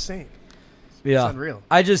 it's insane. yeah. It's unreal.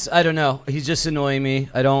 I don't know. He's just annoying me.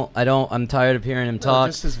 I'm tired of hearing him No, talk.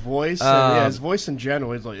 just his voice. his voice in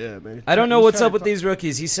general. He's like, yeah, man. I don't know He's what's trying up to with talk- these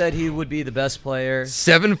rookies. He said he would be the best player.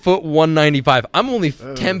 7 foot 195. I'm only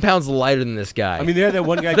 10 pounds lighter than this guy. I mean, they had that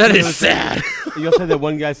one guy. that too, is sad. You also had that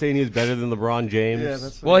one guy saying he was better than LeBron James. Yeah,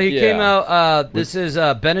 that's Well, he Yeah. came out. This is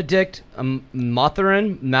Benedict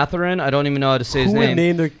Mathurin. I don't even know how to say his Who would name.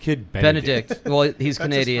 name their kid Benedict? Benedict. Well, he's That's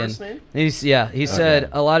Canadian. his first name? He said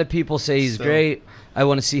a lot of people say he's So- great. I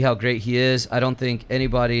want to see how great he is. I don't think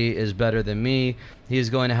anybody is better than me. He is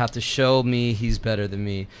going to have to show me he's better than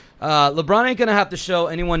me. LeBron ain't going to have to show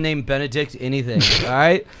anyone named Benedict anything, all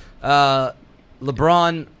right?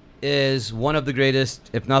 LeBron is one of the greatest,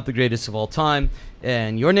 if not the greatest of all time,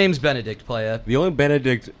 and your name's Benedict, playa. The only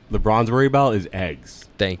Benedict LeBron's worried about is eggs.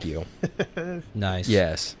 Thank you. Nice.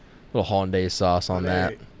 Yes. little hollandaise sauce on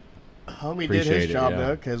that. Homie did Appreciate his it, job, yeah.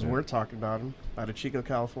 though, because Yeah. we're talking about him out of Chico,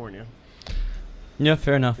 California. Yeah,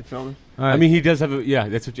 fair enough. You feel me? All right. I mean, he does have a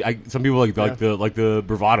that's what some people like Yeah. the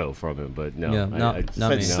bravado from him, but no, Yeah, not I just- me.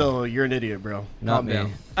 But still, you're an idiot, bro. not Calm me.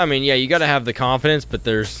 down. I mean, yeah, you got to have the confidence, but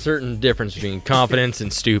there's certain difference between confidence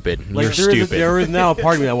and stupid. Like, You're there is stupid. there is now a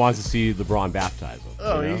part of me that wants to see LeBron baptize him.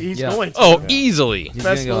 Oh, you know? he's Yeah. going to. Oh, easily. He's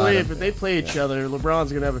Best gonna go at believe him. if they play each other,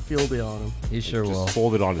 LeBron's going to have a field day on him. He sure Just will.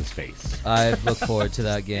 fold it on his face. I look forward to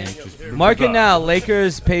that game. Mark it now,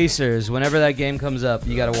 Lakers Pacers. Whenever that game comes up,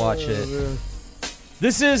 you got to watch it.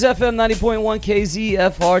 This is FM 90.1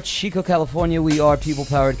 KZFR, Chico, California. We are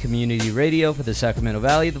people-powered community radio for the Sacramento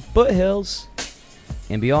Valley, the foothills,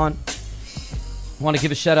 and beyond. I want to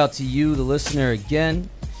give a shout-out to you, the listener, again.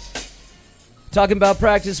 Talking about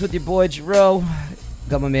practice with your boy, Jero.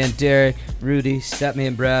 Got my man Derek, Rudy,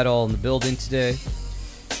 Statman Brad all in the building today.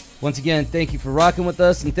 Once again, thank you for rocking with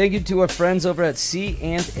us, and thank you to our friends over at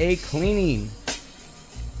C&A Cleaning.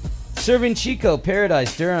 Serving Chico,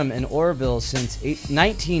 Paradise, Durham, and Oroville since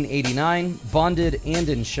 1989, bonded and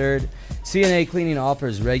insured. C&A Cleaning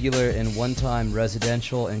offers regular and one-time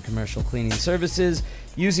residential and commercial cleaning services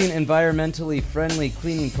using environmentally friendly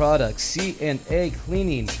cleaning products. C&A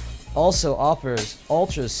Cleaning, also offers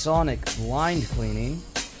ultrasonic blind cleaning.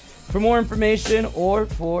 For more information or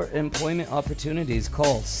for employment opportunities,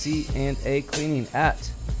 call C&A Cleaning at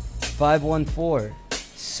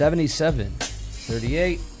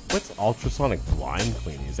 514-7738. What's ultrasonic blind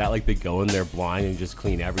cleaning? Is that like they go in there blind and just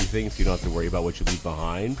clean everything so you don't have to worry about what you leave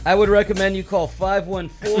behind? I would recommend you call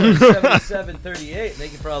 514-7738. They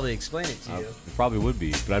could probably explain it to you. It probably would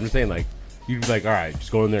be, but I'm just saying, like, you'd be like, all right,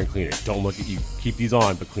 just go in there and clean it. Don't look at you. Keep these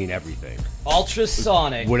on, but clean everything.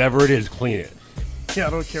 Ultrasonic. Whatever it is, clean it. Yeah, I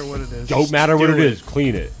don't care what it is. Don't Just matter what do it is,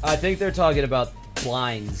 clean it. I think they're talking about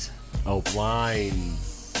blinds. Oh,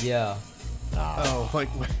 blinds. Yeah. Oh, like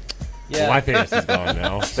Yeah. Well, my fantasy's gone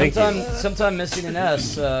now. Thank you. Sometimes missing an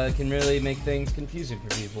S can really make things confusing for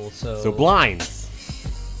people. So blinds.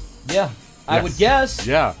 Yeah, I would guess.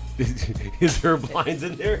 Yeah. Is there blinds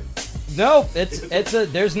in there? No,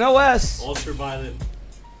 there's no S. Ultraviolet.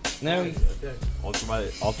 No. Okay.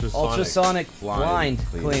 Ultrasonic blind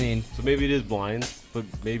cleaning. So maybe it is blinds, but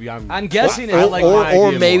maybe I'm guessing it. I like my or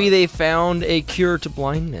idea maybe more. they found a cure to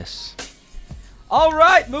blindness. All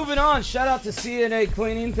right, moving on. Shout out to CNA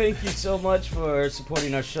Cleaning. Thank you so much for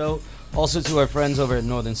supporting our show. Also to our friends over at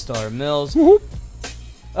Northern Star Mills.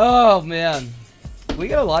 Oh, man. We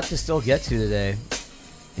got a lot to still get to today,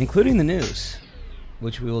 including the news,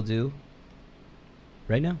 which we will do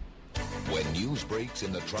right now. When news breaks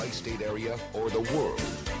in the tri-state area or the world.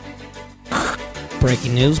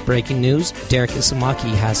 Breaking news, breaking news. Derek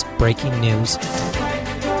Isamaki has breaking news.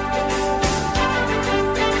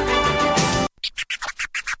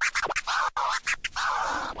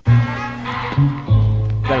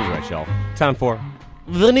 That is right, Shell. Time for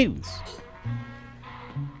the news.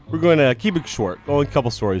 We're going to keep it short. Only a couple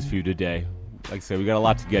stories for you today. Like I said, we got a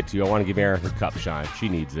lot to get to. I want to give Erin her cup shine. She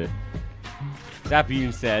needs it. That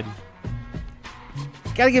being said,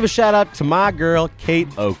 got to give a shout out to my girl, Kate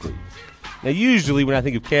Oakley. Now, usually when I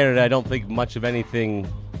think of Canada, I don't think much of anything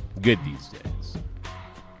good these days.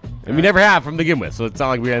 And we never have from begin with, so it's not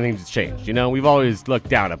like we have anything that's changed. You know, we've always looked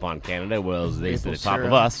down upon Canada. Well, they sit at the top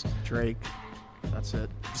of us. Drake. That's it.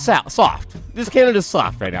 Soft. This Canada's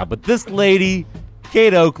soft right now, but this lady,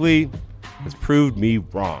 Kate Oakley, has proved me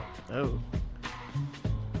wrong. Oh.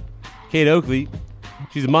 Kate Oakley,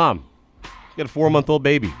 she's a mom. She's got a 4-month-old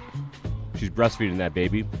baby. She's breastfeeding that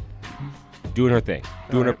baby, doing her thing,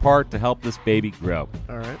 doing her part to help this baby grow.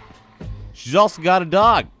 All right. She's also got a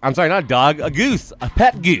dog. I'm sorry, not a dog, a goose, a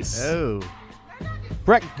pet goose. Oh.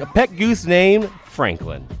 A pet goose named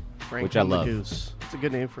Franklin, Franklin which I the love. Goose. It's a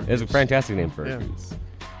good name for a It's a goose. fantastic name for a Yeah. goose.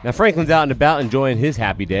 Now, Franklin's out and about enjoying his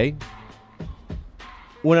happy day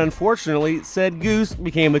when, unfortunately, said goose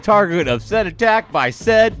became the target of said attack by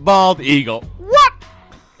said bald eagle. What?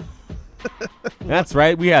 That's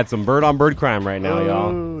right. We had some bird-on-bird crime right now,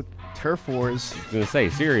 y'all. Oh, turf wars. I was going to say,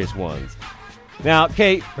 serious ones. Now,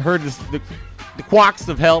 Kate heard the quacks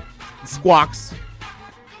of help. Squawks.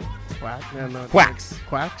 Quack? No, Quacks.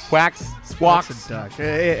 Quacks? Quacks. Squawks. That's a duck.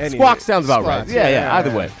 Anyway. Squawk sounds about right. Squawks, Yeah,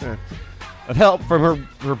 either way. Yeah. Of help from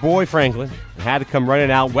her boy Franklin and had to come running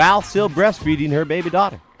out while still breastfeeding her baby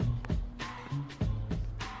daughter.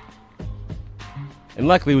 And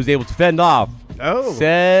luckily was able to fend off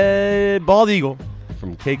said bald eagle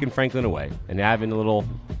from taking Franklin away and having a little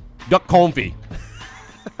duck confit.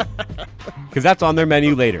 Because that's on their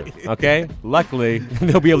menu later, okay? Luckily,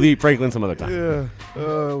 they'll be able to eat Franklin some other time. Yeah.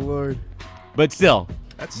 Oh, Lord. But still,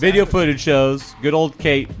 video footage shows good old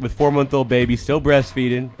Kate with 4-month-old baby still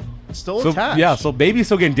breastfeeding. Still So, attached. yeah, so baby's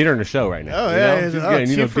still getting dinner and a show right now. Oh, you yeah, know? yeah. She's Oh,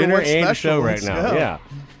 getting, 2 for dinner 1 and a special. show right Let's now. go. Yeah.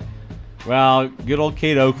 Well, good old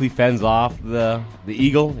Kate Oakley fends off the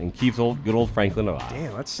eagle and keeps good old Franklin alive.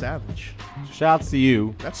 Damn, that's savage. Shouts to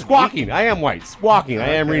you. That's an squawking. I am white. Squawking. I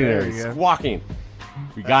am Okay, reading there it. you go. Squawking.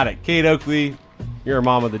 We got it. Kate Oakley, you're a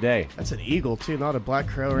mom of the day. That's an eagle, too, not a black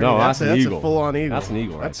crow. Or No, anything. that's an that's eagle. a full-on eagle. That's an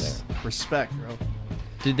eagle right That's respect, bro.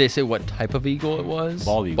 Did they say what type of eagle it was?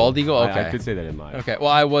 Bald eagle. Bald eagle? Okay. I could say that in mine. Okay. Well,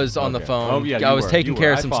 I was on the Okay. phone. Oh, yeah, I you was were. taking You care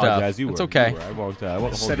were. of I some apologize. stuff. You It's were. okay. You were. I won't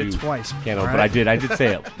hold said you it twice. Candle, all but right? I did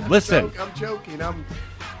say it. Listen. I'm joking. I'm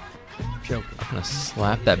joking. I'm gonna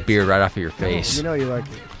slap that beard right off of your face. You know you like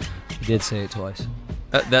it. You did say it twice.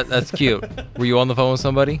 That's cute. Were you on the phone with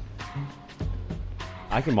somebody?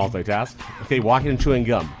 I can multitask. Okay, walking and chewing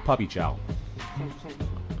gum. Puppy chow.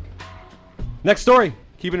 Next story.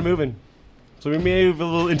 Keeping it moving. So we move a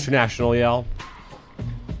little international, y'all.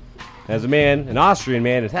 As a man, an Austrian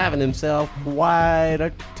man, is having himself quite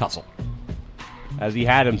a tussle. As he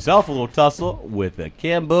had himself a little tussle with a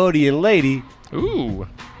Cambodian lady. Ooh.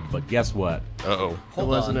 But guess what? Uh-oh. It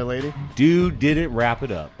wasn't a lady? Dude didn't wrap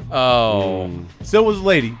it up.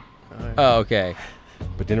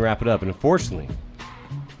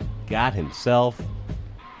 got himself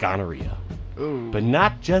gonorrhea. Ooh. But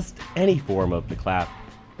not just any form of the clap,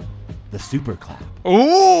 the super clap.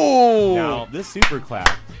 Ooh. Now, this super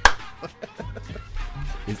clap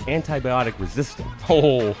is antibiotic resistant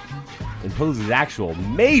Oh. and poses actual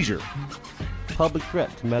major public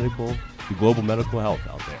threat to global medical health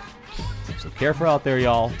out there. So careful out there,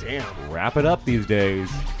 y'all. Damn. Wrap it up these days.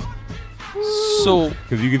 So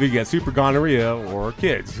Because you can either get super gonorrhea or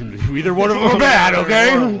kids. Either one of them are bad,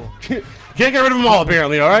 okay? Can't get rid of them all,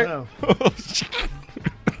 apparently, all right? No.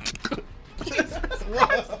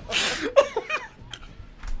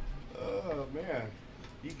 Oh, man.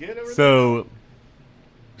 You get over So,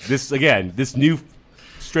 this new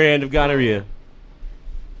strand of gonorrhea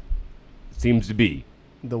seems to be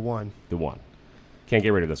the one. the one. Can't get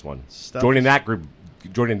rid of this one. Stuff Joining is-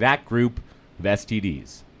 that group of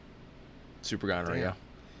STDs. super gonorrhea.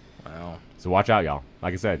 Wow. So watch out, y'all.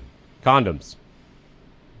 Like I said, condoms.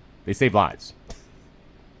 They save lives.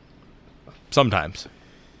 Sometimes.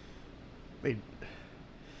 Wait,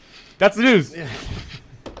 That's the news.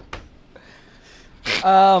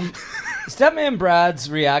 Stepman Brad's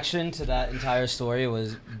reaction to that entire story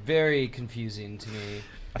was very confusing to me.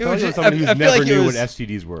 I feel like there was somebody who I feel never like it knew was- what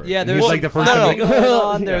STDs were. Yeah, And there he's was like the first no, time. no. going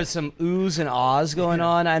on. There Yeah. was some oohs and ahs going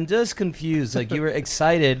on. I'm just confused. Like, you were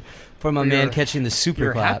excited from a man You're- catching the super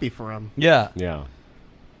you're clap. happy for him. Yeah. Yeah.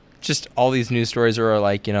 Just all these news stories are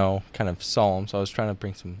like, kind of solemn. So I was trying to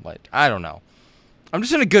bring some light. I don't know. I'm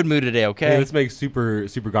just in a good mood today, okay? Hey, let's make super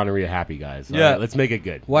gonorrhea happy, guys. All Yeah. right, let's make it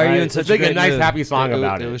good. Why are All you right? in such Let's a make great a nice mood? happy song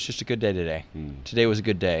about It it. was just a good day today. Today was a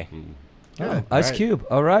good day. Oh, Ice right. Cube.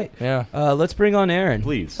 All right. Yeah. Let's bring on Erin.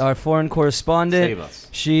 Please. Our foreign correspondent. Save us.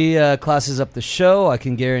 She classes up the show. I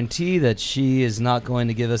can guarantee that she is not going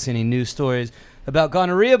to give us any news stories about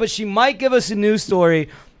gonorrhea, but she might give us a news story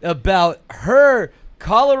about her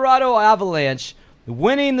Colorado Avalanche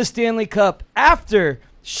winning the Stanley Cup after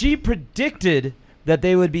she predicted that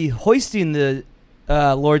they would be hoisting the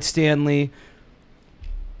Lord Stanley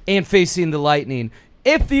and facing the Lightning.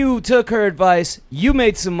 If you took her advice, you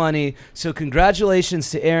made some money. So congratulations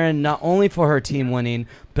to Erin, not only for her team winning,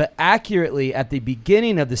 but accurately at the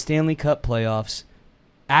beginning of the Stanley Cup playoffs,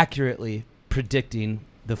 accurately predicting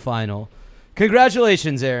the final.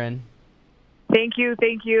 Congratulations, Erin. Thank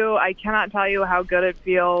you. I cannot tell you how good it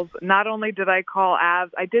feels. Not only did I call Avs,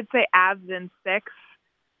 I did say Avs in 6.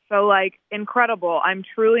 So, incredible. I'm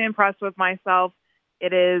truly impressed with myself.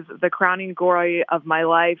 It is the crowning glory of my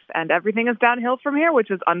life, and everything is downhill from here, which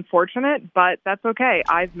is unfortunate, but that's okay.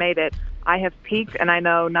 I've made it. I have peaked, and I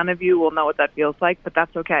know none of you will know what that feels like, but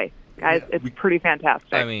that's okay. Guys, it's pretty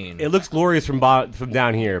fantastic. I mean, It looks glorious from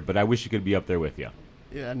down here, but I wish you could be up there with you.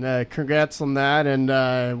 Yeah, and congrats on that. And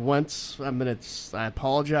I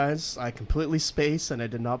apologize. I completely spaced, and I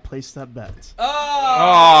did not place that bet.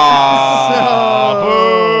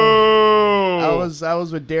 I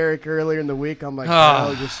was with Derek earlier in the week. I'm like,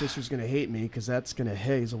 oh, your sister's gonna hate me because that's gonna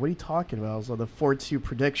hit. He's like, what are you talking about? I was like, the 4-2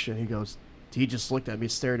 prediction. He just looked at me,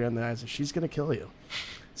 stared in the eyes, and she's gonna kill you.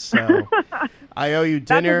 So I owe you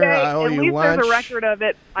dinner. That's okay. I owe At you least lunch. there's a record of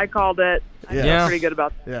it. I called it. I feel Yeah. pretty good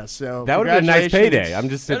about that. Yeah, so That would have been a nice congratulations. payday. I'm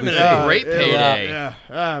just simply That'd have been saying. a great payday.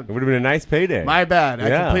 Yeah. It would have been a nice payday. My bad. I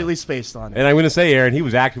Yeah. completely spaced on it. And I'm going to say, Aaron, he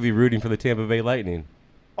was actively rooting for the Tampa Bay Lightning.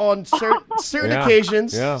 On certain Yeah.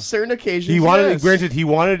 occasions, Yeah. certain occasions, He wanted, yes. granted, he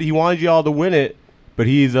wanted you all to win it, but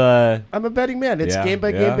he's I'm a betting man. It's game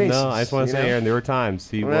by game basis. No, I just want to you say, know? Aaron, there were times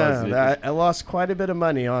he Yeah, was. I lost quite a bit of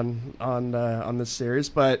money on this series,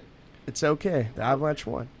 but it's okay. The Avalanche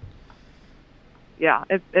won. Yeah,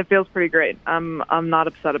 it feels pretty great. I'm not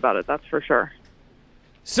upset about it. That's for sure.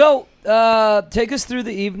 So, take us through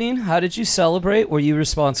the evening. How did you celebrate? Were you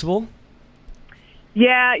responsible?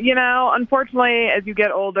 Yeah, unfortunately, as you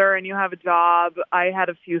get older and you have a job, I had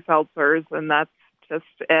a few seltzers, and that's just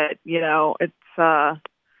it. It's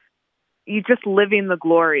you just living the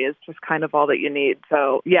glory is just kind of all that you need.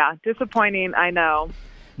 So, yeah, disappointing, I know.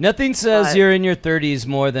 Nothing says But- you're in your 30s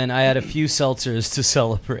more than I had a few seltzers to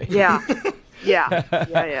celebrate. Yeah,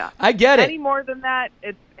 yeah. I get it. Any more than that,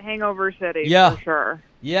 it's hangover city Yeah. for sure.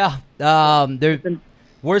 Yeah. The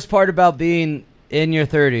worst part about being in your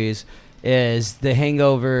 30s is the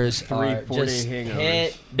hangovers are 3-4 just day hangovers.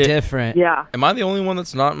 hit different. Yeah. am I the only one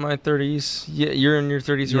that's not in my 30s? Yeah, you're in your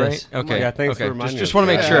 30s, Yes. right? Okay. Yeah, thanks okay. for reminding Just us. want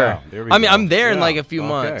to make Yeah. sure. There we I mean, go. I'm there in Yeah. like a few Okay.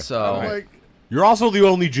 months, so. I'm like, You're also the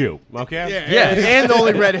only Jew, okay? Yeah. and the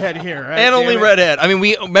only redhead here, right? And only Damn it. redhead. I mean,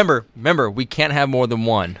 we remember, we can't have more than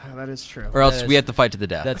one, Oh, that is true. or else That we is- have to fight to the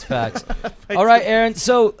death. That's facts. All right, Aaron.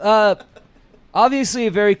 So, obviously,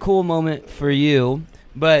 a very cool moment for you,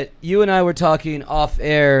 but you and I were talking off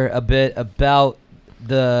air a bit about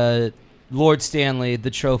the Lord Stanley, the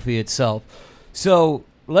trophy itself. So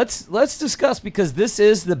let's discuss, because this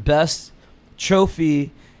is the best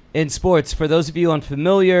trophy in sports. For those of you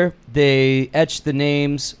unfamiliar, they etch the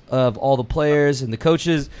names of all the players and the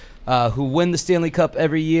coaches who win the Stanley Cup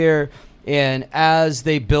every year. And as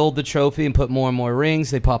they build the trophy and put more and more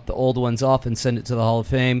rings, they pop the old ones off and send it to the Hall of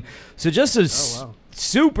Fame. So just a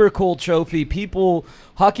super cool trophy. People,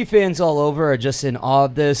 hockey fans all over are just in awe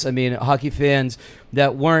of this. I mean, hockey fans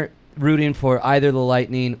that weren't rooting for either the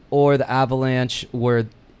Lightning or the Avalanche were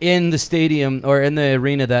in the stadium or in the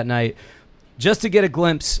arena that night just to get a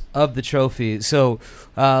glimpse of the trophy. So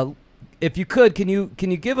if you could, can you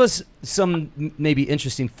give us some maybe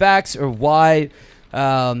interesting facts or why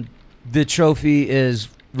the trophy is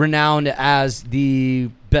renowned as the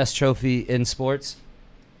best trophy in sports?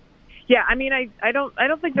 Yeah, I mean, I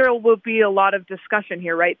don't think there will be a lot of discussion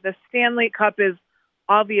here, right? The Stanley Cup is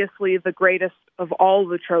obviously the greatest of all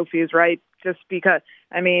the trophies, right? Just because,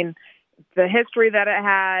 I mean, the history that it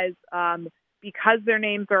has, because their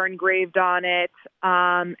names are engraved on it.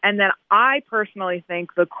 And then I personally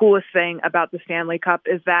think the coolest thing about the Stanley Cup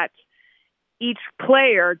is that each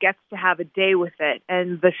player gets to have a day with it.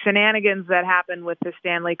 And the shenanigans that happen with the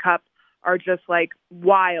Stanley Cup are just like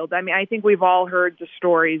wild. I mean, I think we've all heard the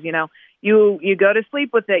stories, you know, you go to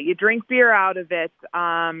sleep with it, you drink beer out of it.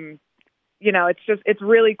 You know, it's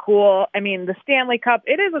really cool. I mean, the Stanley Cup,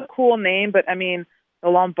 it is a cool name, but I mean, the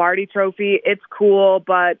Lombardi Trophy, it's cool,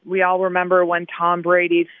 but we all remember when Tom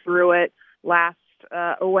Brady threw it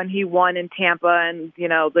when he won in Tampa, and, you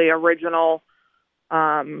know, the original,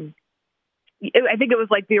 I think it was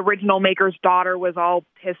like the original maker's daughter was all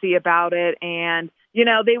pissy about it. And, you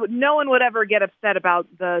know, no one would ever get upset about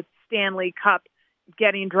the Stanley Cup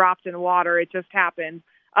getting dropped in water. It just happened.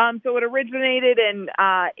 So it originated in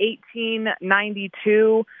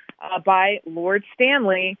 1892 by Lord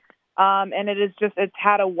Stanley. And it's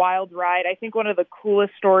had a wild ride. I think one of the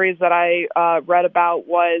coolest stories that I read about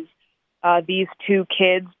was these two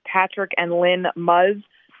kids, Patrick and Lynn Muzz.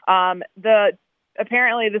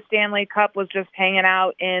 Apparently the Stanley Cup was just hanging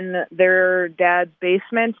out in their dad's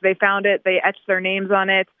basement. They found it, they etched their names on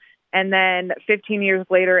it, and then 15 years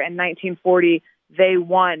later in 1940, they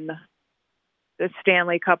won the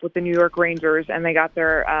Stanley Cup with the New York Rangers, and they got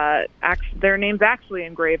their names actually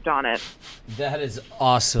engraved on it. That is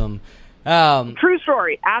awesome. True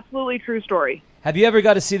story. Absolutely true story. Have you ever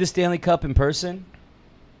got to see the Stanley Cup in person?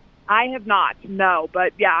 I have not, no,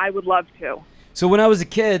 but yeah, I would love to. So when I was a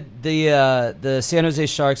kid, the San Jose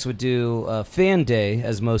Sharks would do Fan Day,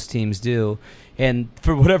 as most teams do, and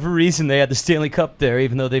for whatever reason, they had the Stanley Cup there,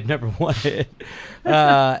 even though they've never won it.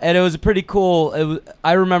 And it was pretty cool.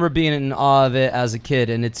 I remember being in awe of it as a kid,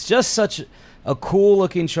 and it's just such a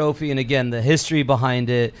cool-looking trophy. And again, the history behind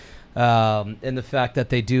it, and the fact that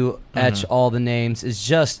they do etch all the names it's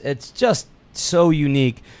just so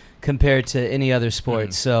unique compared to any other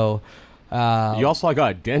sport. So. You also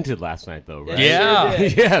got dented last night, though, right? Yeah.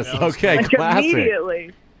 Yes. Okay. Like classic.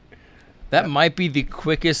 immediately. That might be the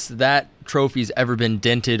quickest that trophy's ever been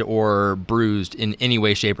dented or bruised in any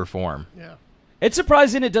way, shape, or form. Yeah. It's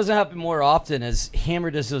surprising it doesn't happen more often, as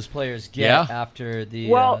hammered as those players get after the.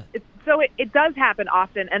 Well, it does happen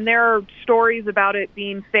often, and there are stories about it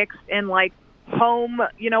being fixed in like home,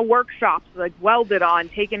 workshops, like welded on,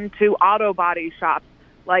 taken to auto body shops,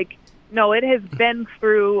 like. No, it has been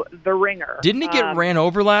through the ringer. Didn't it get ran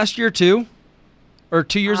over last year, too? Or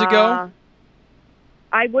 2 years ago?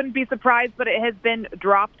 I wouldn't be surprised, but it has been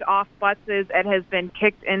dropped off buses. It has been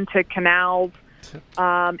kicked into canals.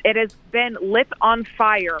 It has been lit on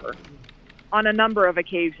fire on a number of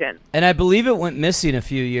occasions. And I believe it went missing a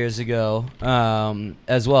few years ago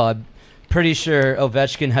as well. I'm pretty sure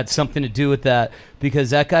Ovechkin had something to do with that, because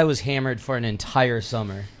that guy was hammered for an entire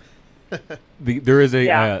summer. There is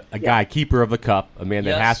a guy, keeper of the cup, a man that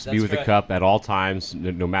Yes, has to be that's with right. the cup at all times,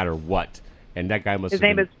 no matter what. And that guy must His have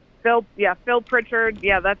name been, is Phil. Yeah, Phil Pritchard.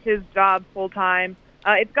 Yeah, that's his job full time.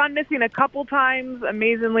 It's gone missing a couple times,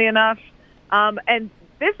 amazingly enough. And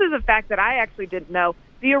this is a fact that I actually didn't know.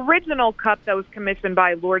 The original cup that was commissioned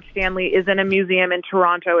by Lord Stanley is in a museum in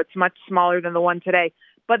Toronto. It's much smaller than the one today.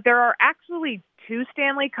 But there are actually two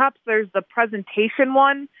Stanley Cups. There's the presentation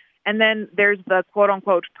one, and then there's the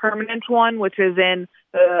quote-unquote permanent one, which is in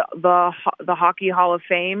the Hockey Hall of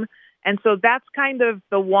Fame. And so that's kind of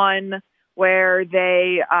the one where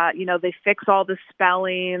they, they fix all the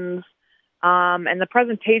spellings. And the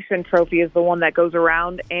presentation trophy is the one that goes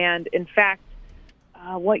around. And in fact,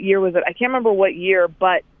 what year was it? I can't remember what year,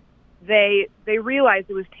 but they realized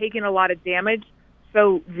it was taking a lot of damage.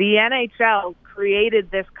 So the NHL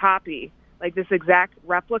created this copy, like this exact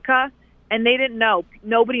replica, and they didn't know.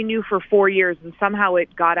 Nobody knew for 4 years, and somehow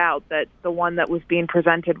it got out that the one that was being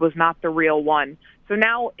presented was not the real one. So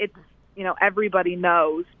now it's, everybody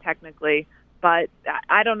knows technically, but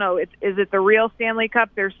I don't know. Is it the real Stanley Cup?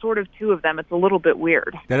 There's sort of two of them. It's a little bit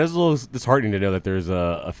weird. That is a little disheartening to know that there's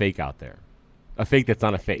a fake out there. A fake that's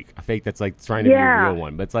not a fake that's like trying to be a real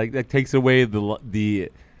one, but it's like that takes away the.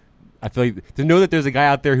 I feel like to know that there's a guy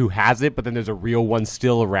out there who has it, but then there's a real one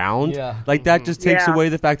still around. Yeah. Like that just takes away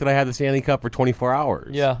the fact that I had the Stanley Cup for 24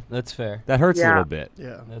 hours. Yeah, that's fair. That hurts a little bit.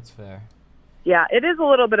 Yeah, that's fair. Yeah, it is a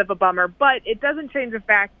little bit of a bummer, but it doesn't change the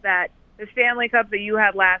fact that the Stanley Cup that you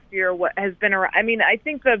had last year has been around. I mean, I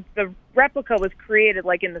think the replica was created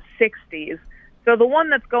like in the 60s. So the one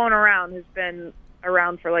that's going around has been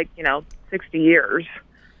around for 60 years.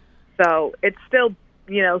 So it's still,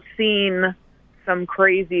 seen some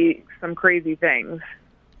crazy things.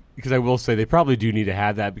 Because I will say they probably do need to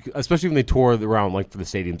have that, because, especially when they tour around for the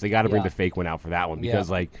stadiums. They got to bring the fake one out for that one,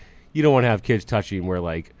 because you don't want to have kids touching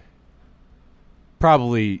where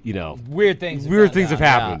probably weird things have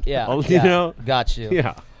happened. Yeah. Got you.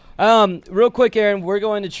 Yeah. Real quick, Aaron, we're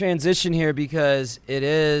going to transition here because it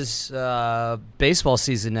is baseball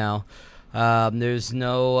season now. There's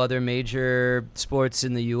no other major sports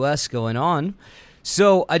in the U.S. going on.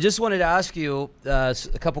 So I just wanted to ask you a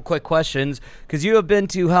couple quick questions, because you have been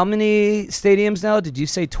to how many stadiums now? Did you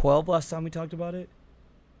say 12 last time we talked about it?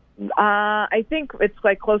 I think it's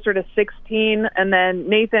closer to 16, and then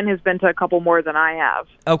Nathan has been to a couple more than I have.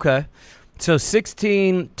 Okay. So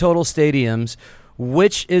 16 total stadiums.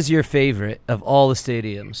 Which is your favorite of all the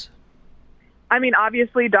stadiums? I mean,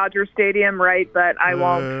 obviously Dodger Stadium, right? But I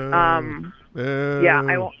won't.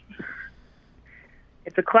 I won't.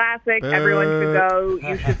 It's a classic. Everyone should go.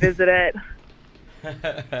 You should visit it.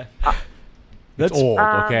 That's old,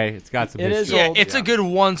 okay? It's got some history. Yeah, it's a good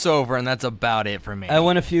once over, and that's about it for me. I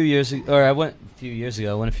went a few years ago. I went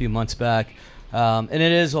a few months back, and it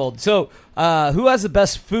is old. So, who has the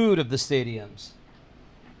best food of the stadiums?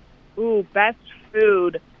 Ooh, best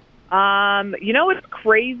food. What's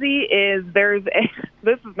crazy is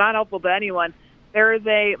this is not helpful to anyone. There is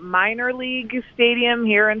a minor league stadium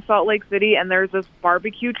here in Salt Lake City, and there's this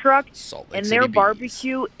barbecue truck, and their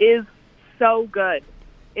barbecue is so good.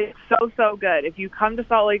 It's so good. If you come to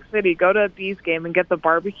Salt Lake City, go to a Bees game and get the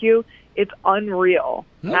barbecue. It's unreal.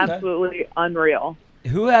 Okay. Absolutely unreal.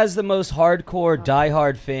 Who has the most hardcore,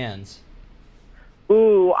 diehard fans?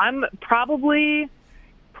 Ooh, I'm probably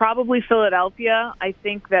Philadelphia. I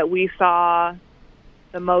think that we saw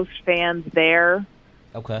the most fans there.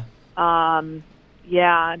 Okay.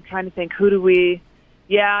 Yeah, I'm trying to think. Who do we?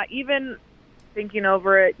 Yeah, even thinking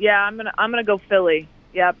over it. Yeah, I'm gonna go Philly.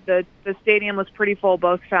 Yep, the stadium was pretty full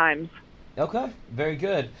both times. Okay, very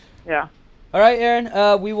good. Yeah. All right,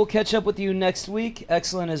 Aaron, we will catch up with you next week.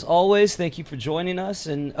 Excellent as always. Thank you for joining us.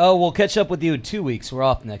 And we'll catch up with you in 2 weeks. We're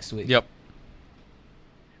off next week. Yep.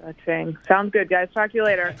 Sounds good, guys. Talk to you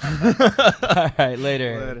later. All right,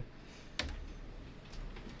 later.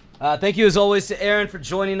 Thank you as always to Aaron for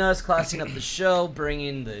joining us, classing up the show,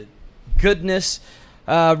 bringing the goodness.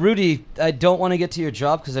 Rudy, I don't want to get to your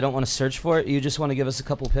job because I don't want to search for it. You just want to give us a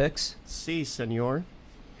couple picks? Si, senor.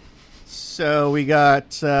 So we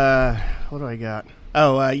got, what do I got?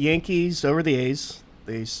 Yankees over the A's.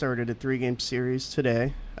 They started a 3-game series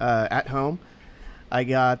today at home. I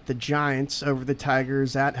got the Giants over the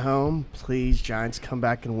Tigers at home. Please, Giants, come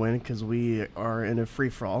back and win because we are in a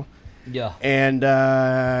free-for-all. Yeah. And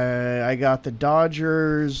I got the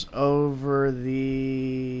Dodgers over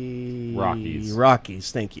the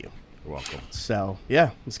Rockies. Thank you. You're welcome. So,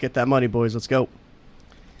 yeah, let's get that money, boys. Let's go.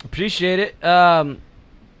 Appreciate it.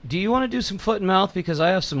 Do you want to do some foot and mouth? Because I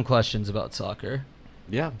have some questions about soccer.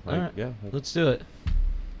 Yeah. All right. Yeah. Let's do it.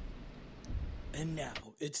 And now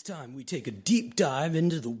it's time we take a deep dive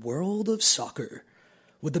into the world of soccer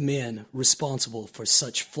with the man responsible for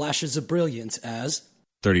such flashes of brilliance as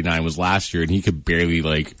 39 was last year, and he could barely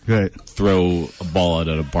throw a ball out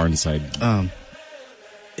at a barnside.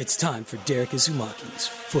 It's time for Derek Izumaki's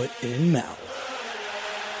Foot and Mouth.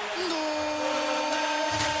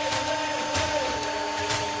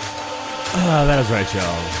 That is right,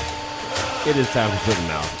 y'all. It is time for Foot and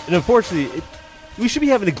Mouth. And unfortunately, we should be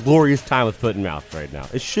having a glorious time with Foot and Mouth right now.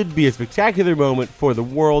 It should be a spectacular moment for the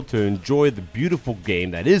world to enjoy the beautiful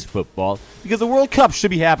game that is football, because the World Cup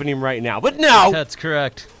should be happening right now. But no! That's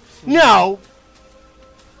correct. No!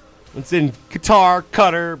 It's in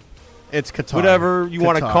Qatar. It's Qatar. Whatever you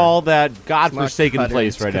want to call that godforsaken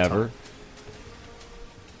place right ever.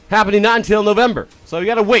 Happening not until November. So you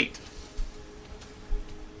got to wait.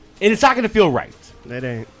 And it's not going to feel right. It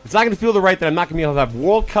ain't. It's not going to feel right that I'm not going to be able to have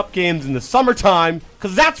World Cup games in the summertime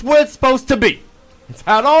because that's what it's supposed to be. It's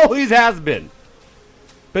how it always has been.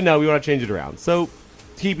 But no, we want to change it around. So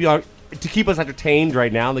to keep us entertained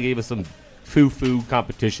right now, they gave us some foo-foo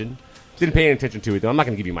competition. Didn't pay any attention to it, though. I'm not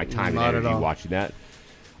going to give you my time and energy watching that.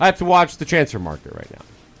 I have to watch the transfer market right now.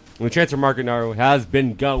 And the transfer market now has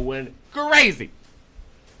been going crazy.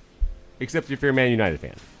 Except if you're a Man United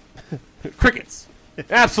fan. Crickets.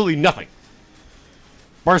 Absolutely nothing.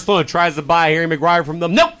 Barcelona tries to buy Harry Maguire from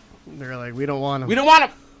them. Nope. They're like, we don't want him. We don't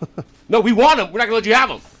want him. No, we want him. We're not going to let you have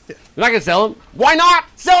him. We're not going to sell him. Why not?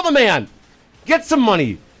 Sell the man. Get some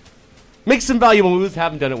money. Make some valuable moves.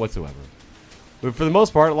 Haven't done it whatsoever. But for the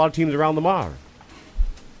most part, a lot of teams around them are.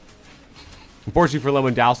 Unfortunately for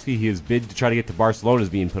Lewandowski, his bid to try to get to Barcelona is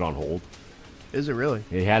being put on hold. Is it really?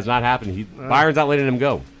 It has not happened. Bayern's not letting him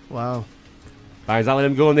go. Wow. Bayern's not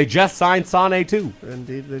letting him go, and they just signed Sané too.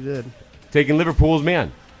 Indeed, they did. Taking Liverpool's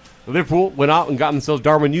man. Liverpool went out and got themselves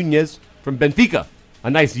Darwin Nunez from Benfica, a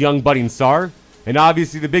nice young budding star. And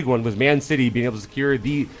obviously the big one was Man City being able to secure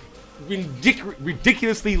the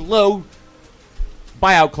ridiculously low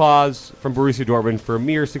buyout clause from Borussia Dortmund for a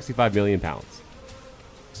mere £65 million.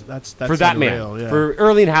 That's for that unreal, man. yeah. For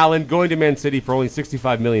Erling Haaland, going to Man City for only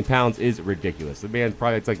 £65 million is ridiculous. The man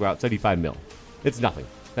probably it's like about 75 mil. It's nothing.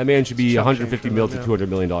 That man should be $150 million to $200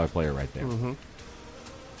 million player right there. Mm-hmm.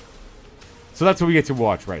 So that's what we get to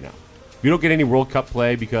watch right now. We don't get any World Cup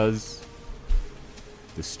play because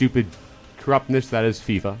the stupid corruptness that is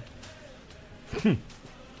FIFA.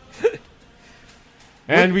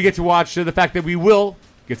 And we get to watch the fact that we will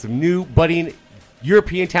get some new budding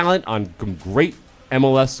European talent on some great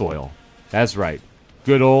MLS soil. That's right.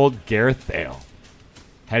 Good old Gareth Bale.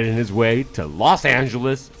 Heading his way to Los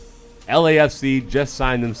Angeles. LAFC just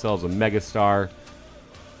signed themselves a megastar.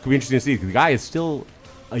 Could be interesting to see because the guy is still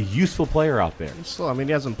a useful player out there. Still, I mean,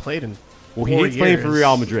 he hasn't played in 4 he hates playing for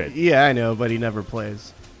Real Madrid. Yeah, I know, but he never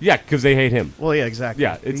plays. Yeah, because they hate him. Well, yeah, exactly.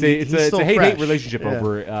 Yeah, it's a hate-hate relationship Yeah.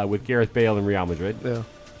 over with Gareth Bale and Real Madrid. Yeah.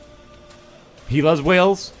 He loves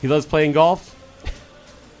Wales. He loves playing golf.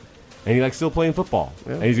 And he likes still playing football.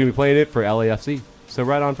 Yeah. And he's going to be playing it for LAFC. So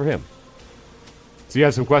right on for him. So you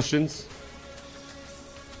have some questions?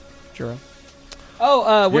 Sure.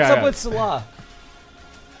 Oh, what's up with Salah?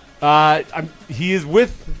 He is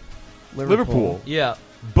with Liverpool. Yeah.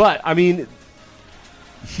 But, I mean,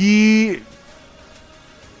 he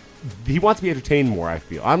wants to be entertained more, I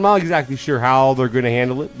feel. I'm not exactly sure how they're going to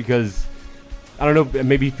handle it because, I don't know,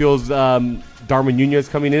 maybe he feels Darwin Nunez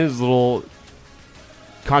coming in is a little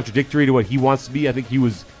contradictory to what he wants to be. I think he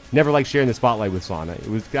was never like sharing the spotlight with Sané. It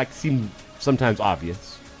was seemed sometimes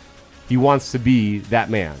obvious. He wants to be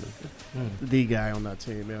that man. The guy on that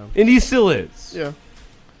team, yeah. And he still is. Yeah.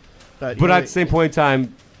 But at the same point in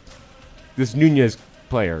time, this Nunez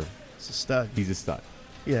player, he's a stud. He's a stud.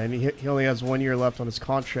 Yeah, and he only has 1 year left on his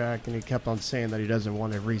contract, and he kept on saying that he doesn't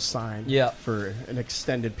want to re-sign for an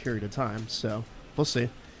extended period of time. So we'll see.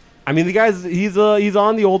 I mean, the guy's he's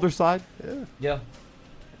on the older side. Yeah.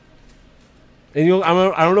 And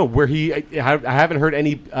I don't know where I haven't heard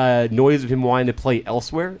any noise of him wanting to play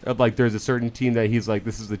elsewhere. Of like, there's a certain team that he's like,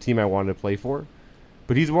 this is the team I wanted to play for.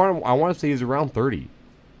 But I want to say he's around 30.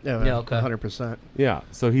 Yeah, okay. 100%. Yeah,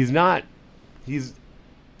 so he's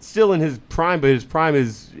still in his prime, but his prime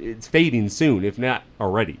it's fading soon, if not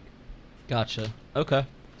already. Gotcha. Okay.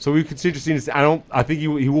 So we continue to see. I think he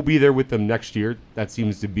will be there with them next year. That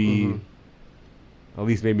seems to be at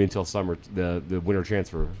least maybe until summer, the winter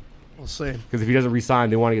transfer. We'll see. Because if he doesn't re-sign,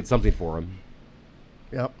 they want to get something for him.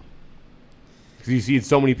 Yep. Because you see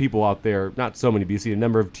so many people out there, not so many, but you see a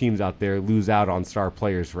number of teams out there lose out on star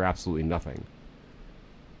players for absolutely nothing.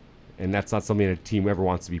 And that's not something a team ever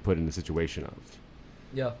wants to be put in the situation of.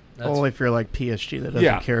 Yeah. Only if you're like PSG that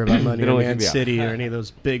doesn't care about money, or Man City, or any of those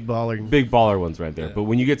big baller ones right there. Yeah. But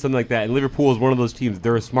when you get something like that, and Liverpool is one of those teams,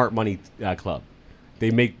 they're a smart money club. They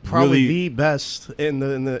make probably the best in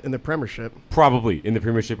the Premiership. Probably in the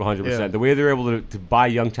Premiership, 100%. Yeah. The way they're able to buy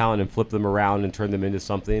young talent and flip them around and turn them into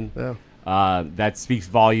something, that speaks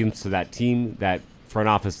volumes to that team, that front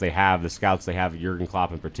office they have, the scouts they have, Jurgen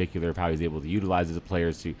Klopp in particular, of how he's able to utilize his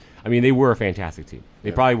players. They were a fantastic team.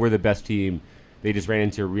 They probably were the best team. They just ran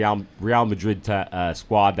into a Real Madrid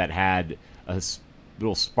squad that had a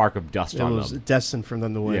little spark of dust on them. It was destined for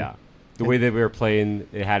them to win. Yeah. The way they were playing,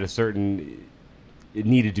 it had it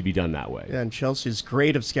needed to be done that way. Yeah, and Chelsea's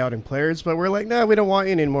great of scouting players, but we're like, no, we don't want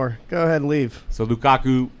you anymore. Go ahead and leave. So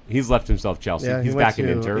Lukaku, he's left himself Chelsea. Yeah, he's back in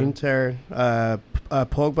Inter.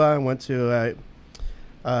 Pogba went to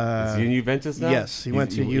Is he in Juventus now? Yes, he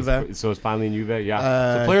went to Juve. So it's finally in Juve.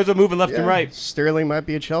 Yeah. So players are moving left and right. Sterling might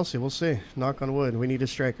be at Chelsea. We'll see. Knock on wood. We need a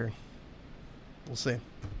striker. We'll see.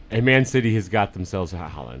 And Man City has got themselves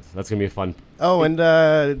Haaland. That's gonna be a fun. Oh,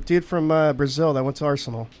 and dude from Brazil that went to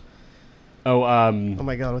Arsenal. Oh, oh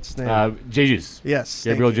my God, what's his name? Jesus. Yes.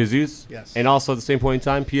 Gabriel Jesus. Yes. And also at the same point in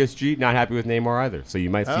time, PSG not happy with Neymar either. So you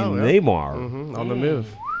might see Neymar on the move.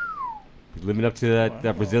 Living up to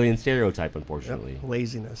that Brazilian stereotype, unfortunately. Yep.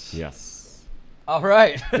 Laziness. Yes. All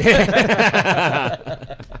right.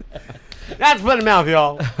 That's putting mouth,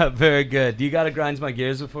 y'all. Very good. Do you got to grind my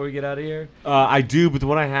gears before we get out of here? I do, but the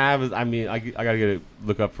one I have is, I got to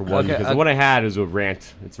look up for one because the one I had is a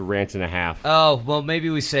rant. It's a rant and a half. Oh, well, maybe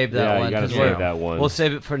we save that one. You got to save that one. We'll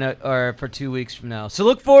save it for 2 weeks from now. So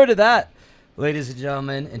look forward to that, ladies and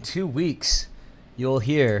gentlemen. In 2 weeks, you'll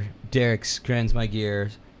hear Derek's Grinds My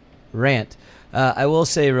Gears rant. I will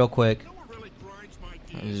say real quick. You know what really grinds my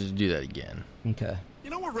gears? Just do that again. Okay. You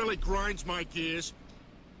know what really grinds my gears?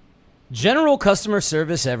 General customer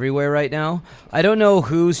service everywhere right now. I don't know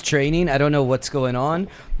who's training. I don't know what's going on,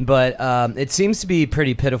 but it seems to be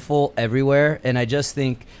pretty pitiful everywhere. And I just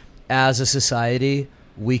think as a society,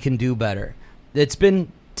 we can do better. It's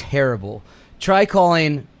been terrible. Try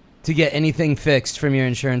calling to get anything fixed from your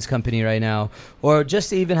insurance company right now, or just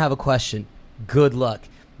to even have a question. Good luck.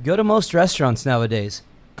 Go to most restaurants nowadays.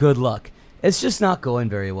 Good luck. It's just not going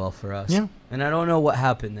very well for us. Yeah. And I don't know what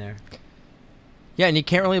happened there. Yeah, and you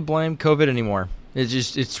can't really blame COVID anymore.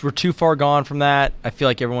 We're too far gone from that. I feel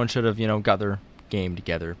like everyone should have, got their game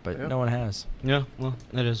together, but no one has. Yeah, well,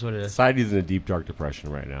 it is what it is. Society's in a deep, dark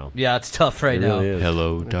depression right now. Yeah, it's tough right now. Really is.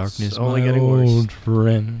 Hello, darkness, only my getting worse. old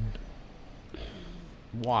friend.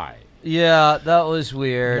 Why? Yeah, that was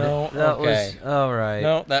weird. No, that okay. was all right.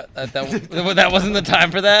 No, that wasn't the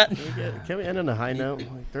time for that. Can we end on a high note?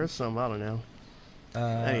 Like, there's some, I don't know.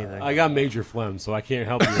 Anything. I got major phlegm, so I can't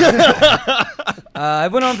help you. I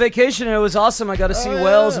went on vacation and it was awesome. I got to see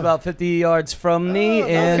whales about 50 yards from me,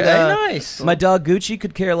 and nice. My dog Gucci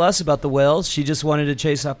could care less about the whales. She just wanted to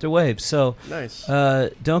chase after waves. So nice.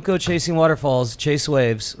 Don't go chasing waterfalls. Chase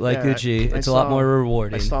waves like Gucci. It's a lot more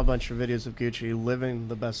rewarding. I saw a bunch of videos of Gucci living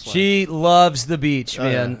the best life. She loves the beach,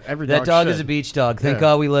 man. Every that dog is a beach dog. Thank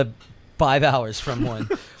God we live 5 hours from one.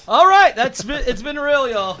 All right, it's been real,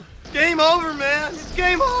 y'all. Game over, man. It's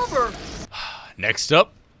game over. Next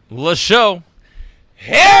up, Le Show.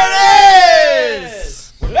 Here it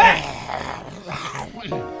is!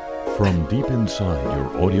 From deep inside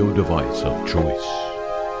your audio device of choice.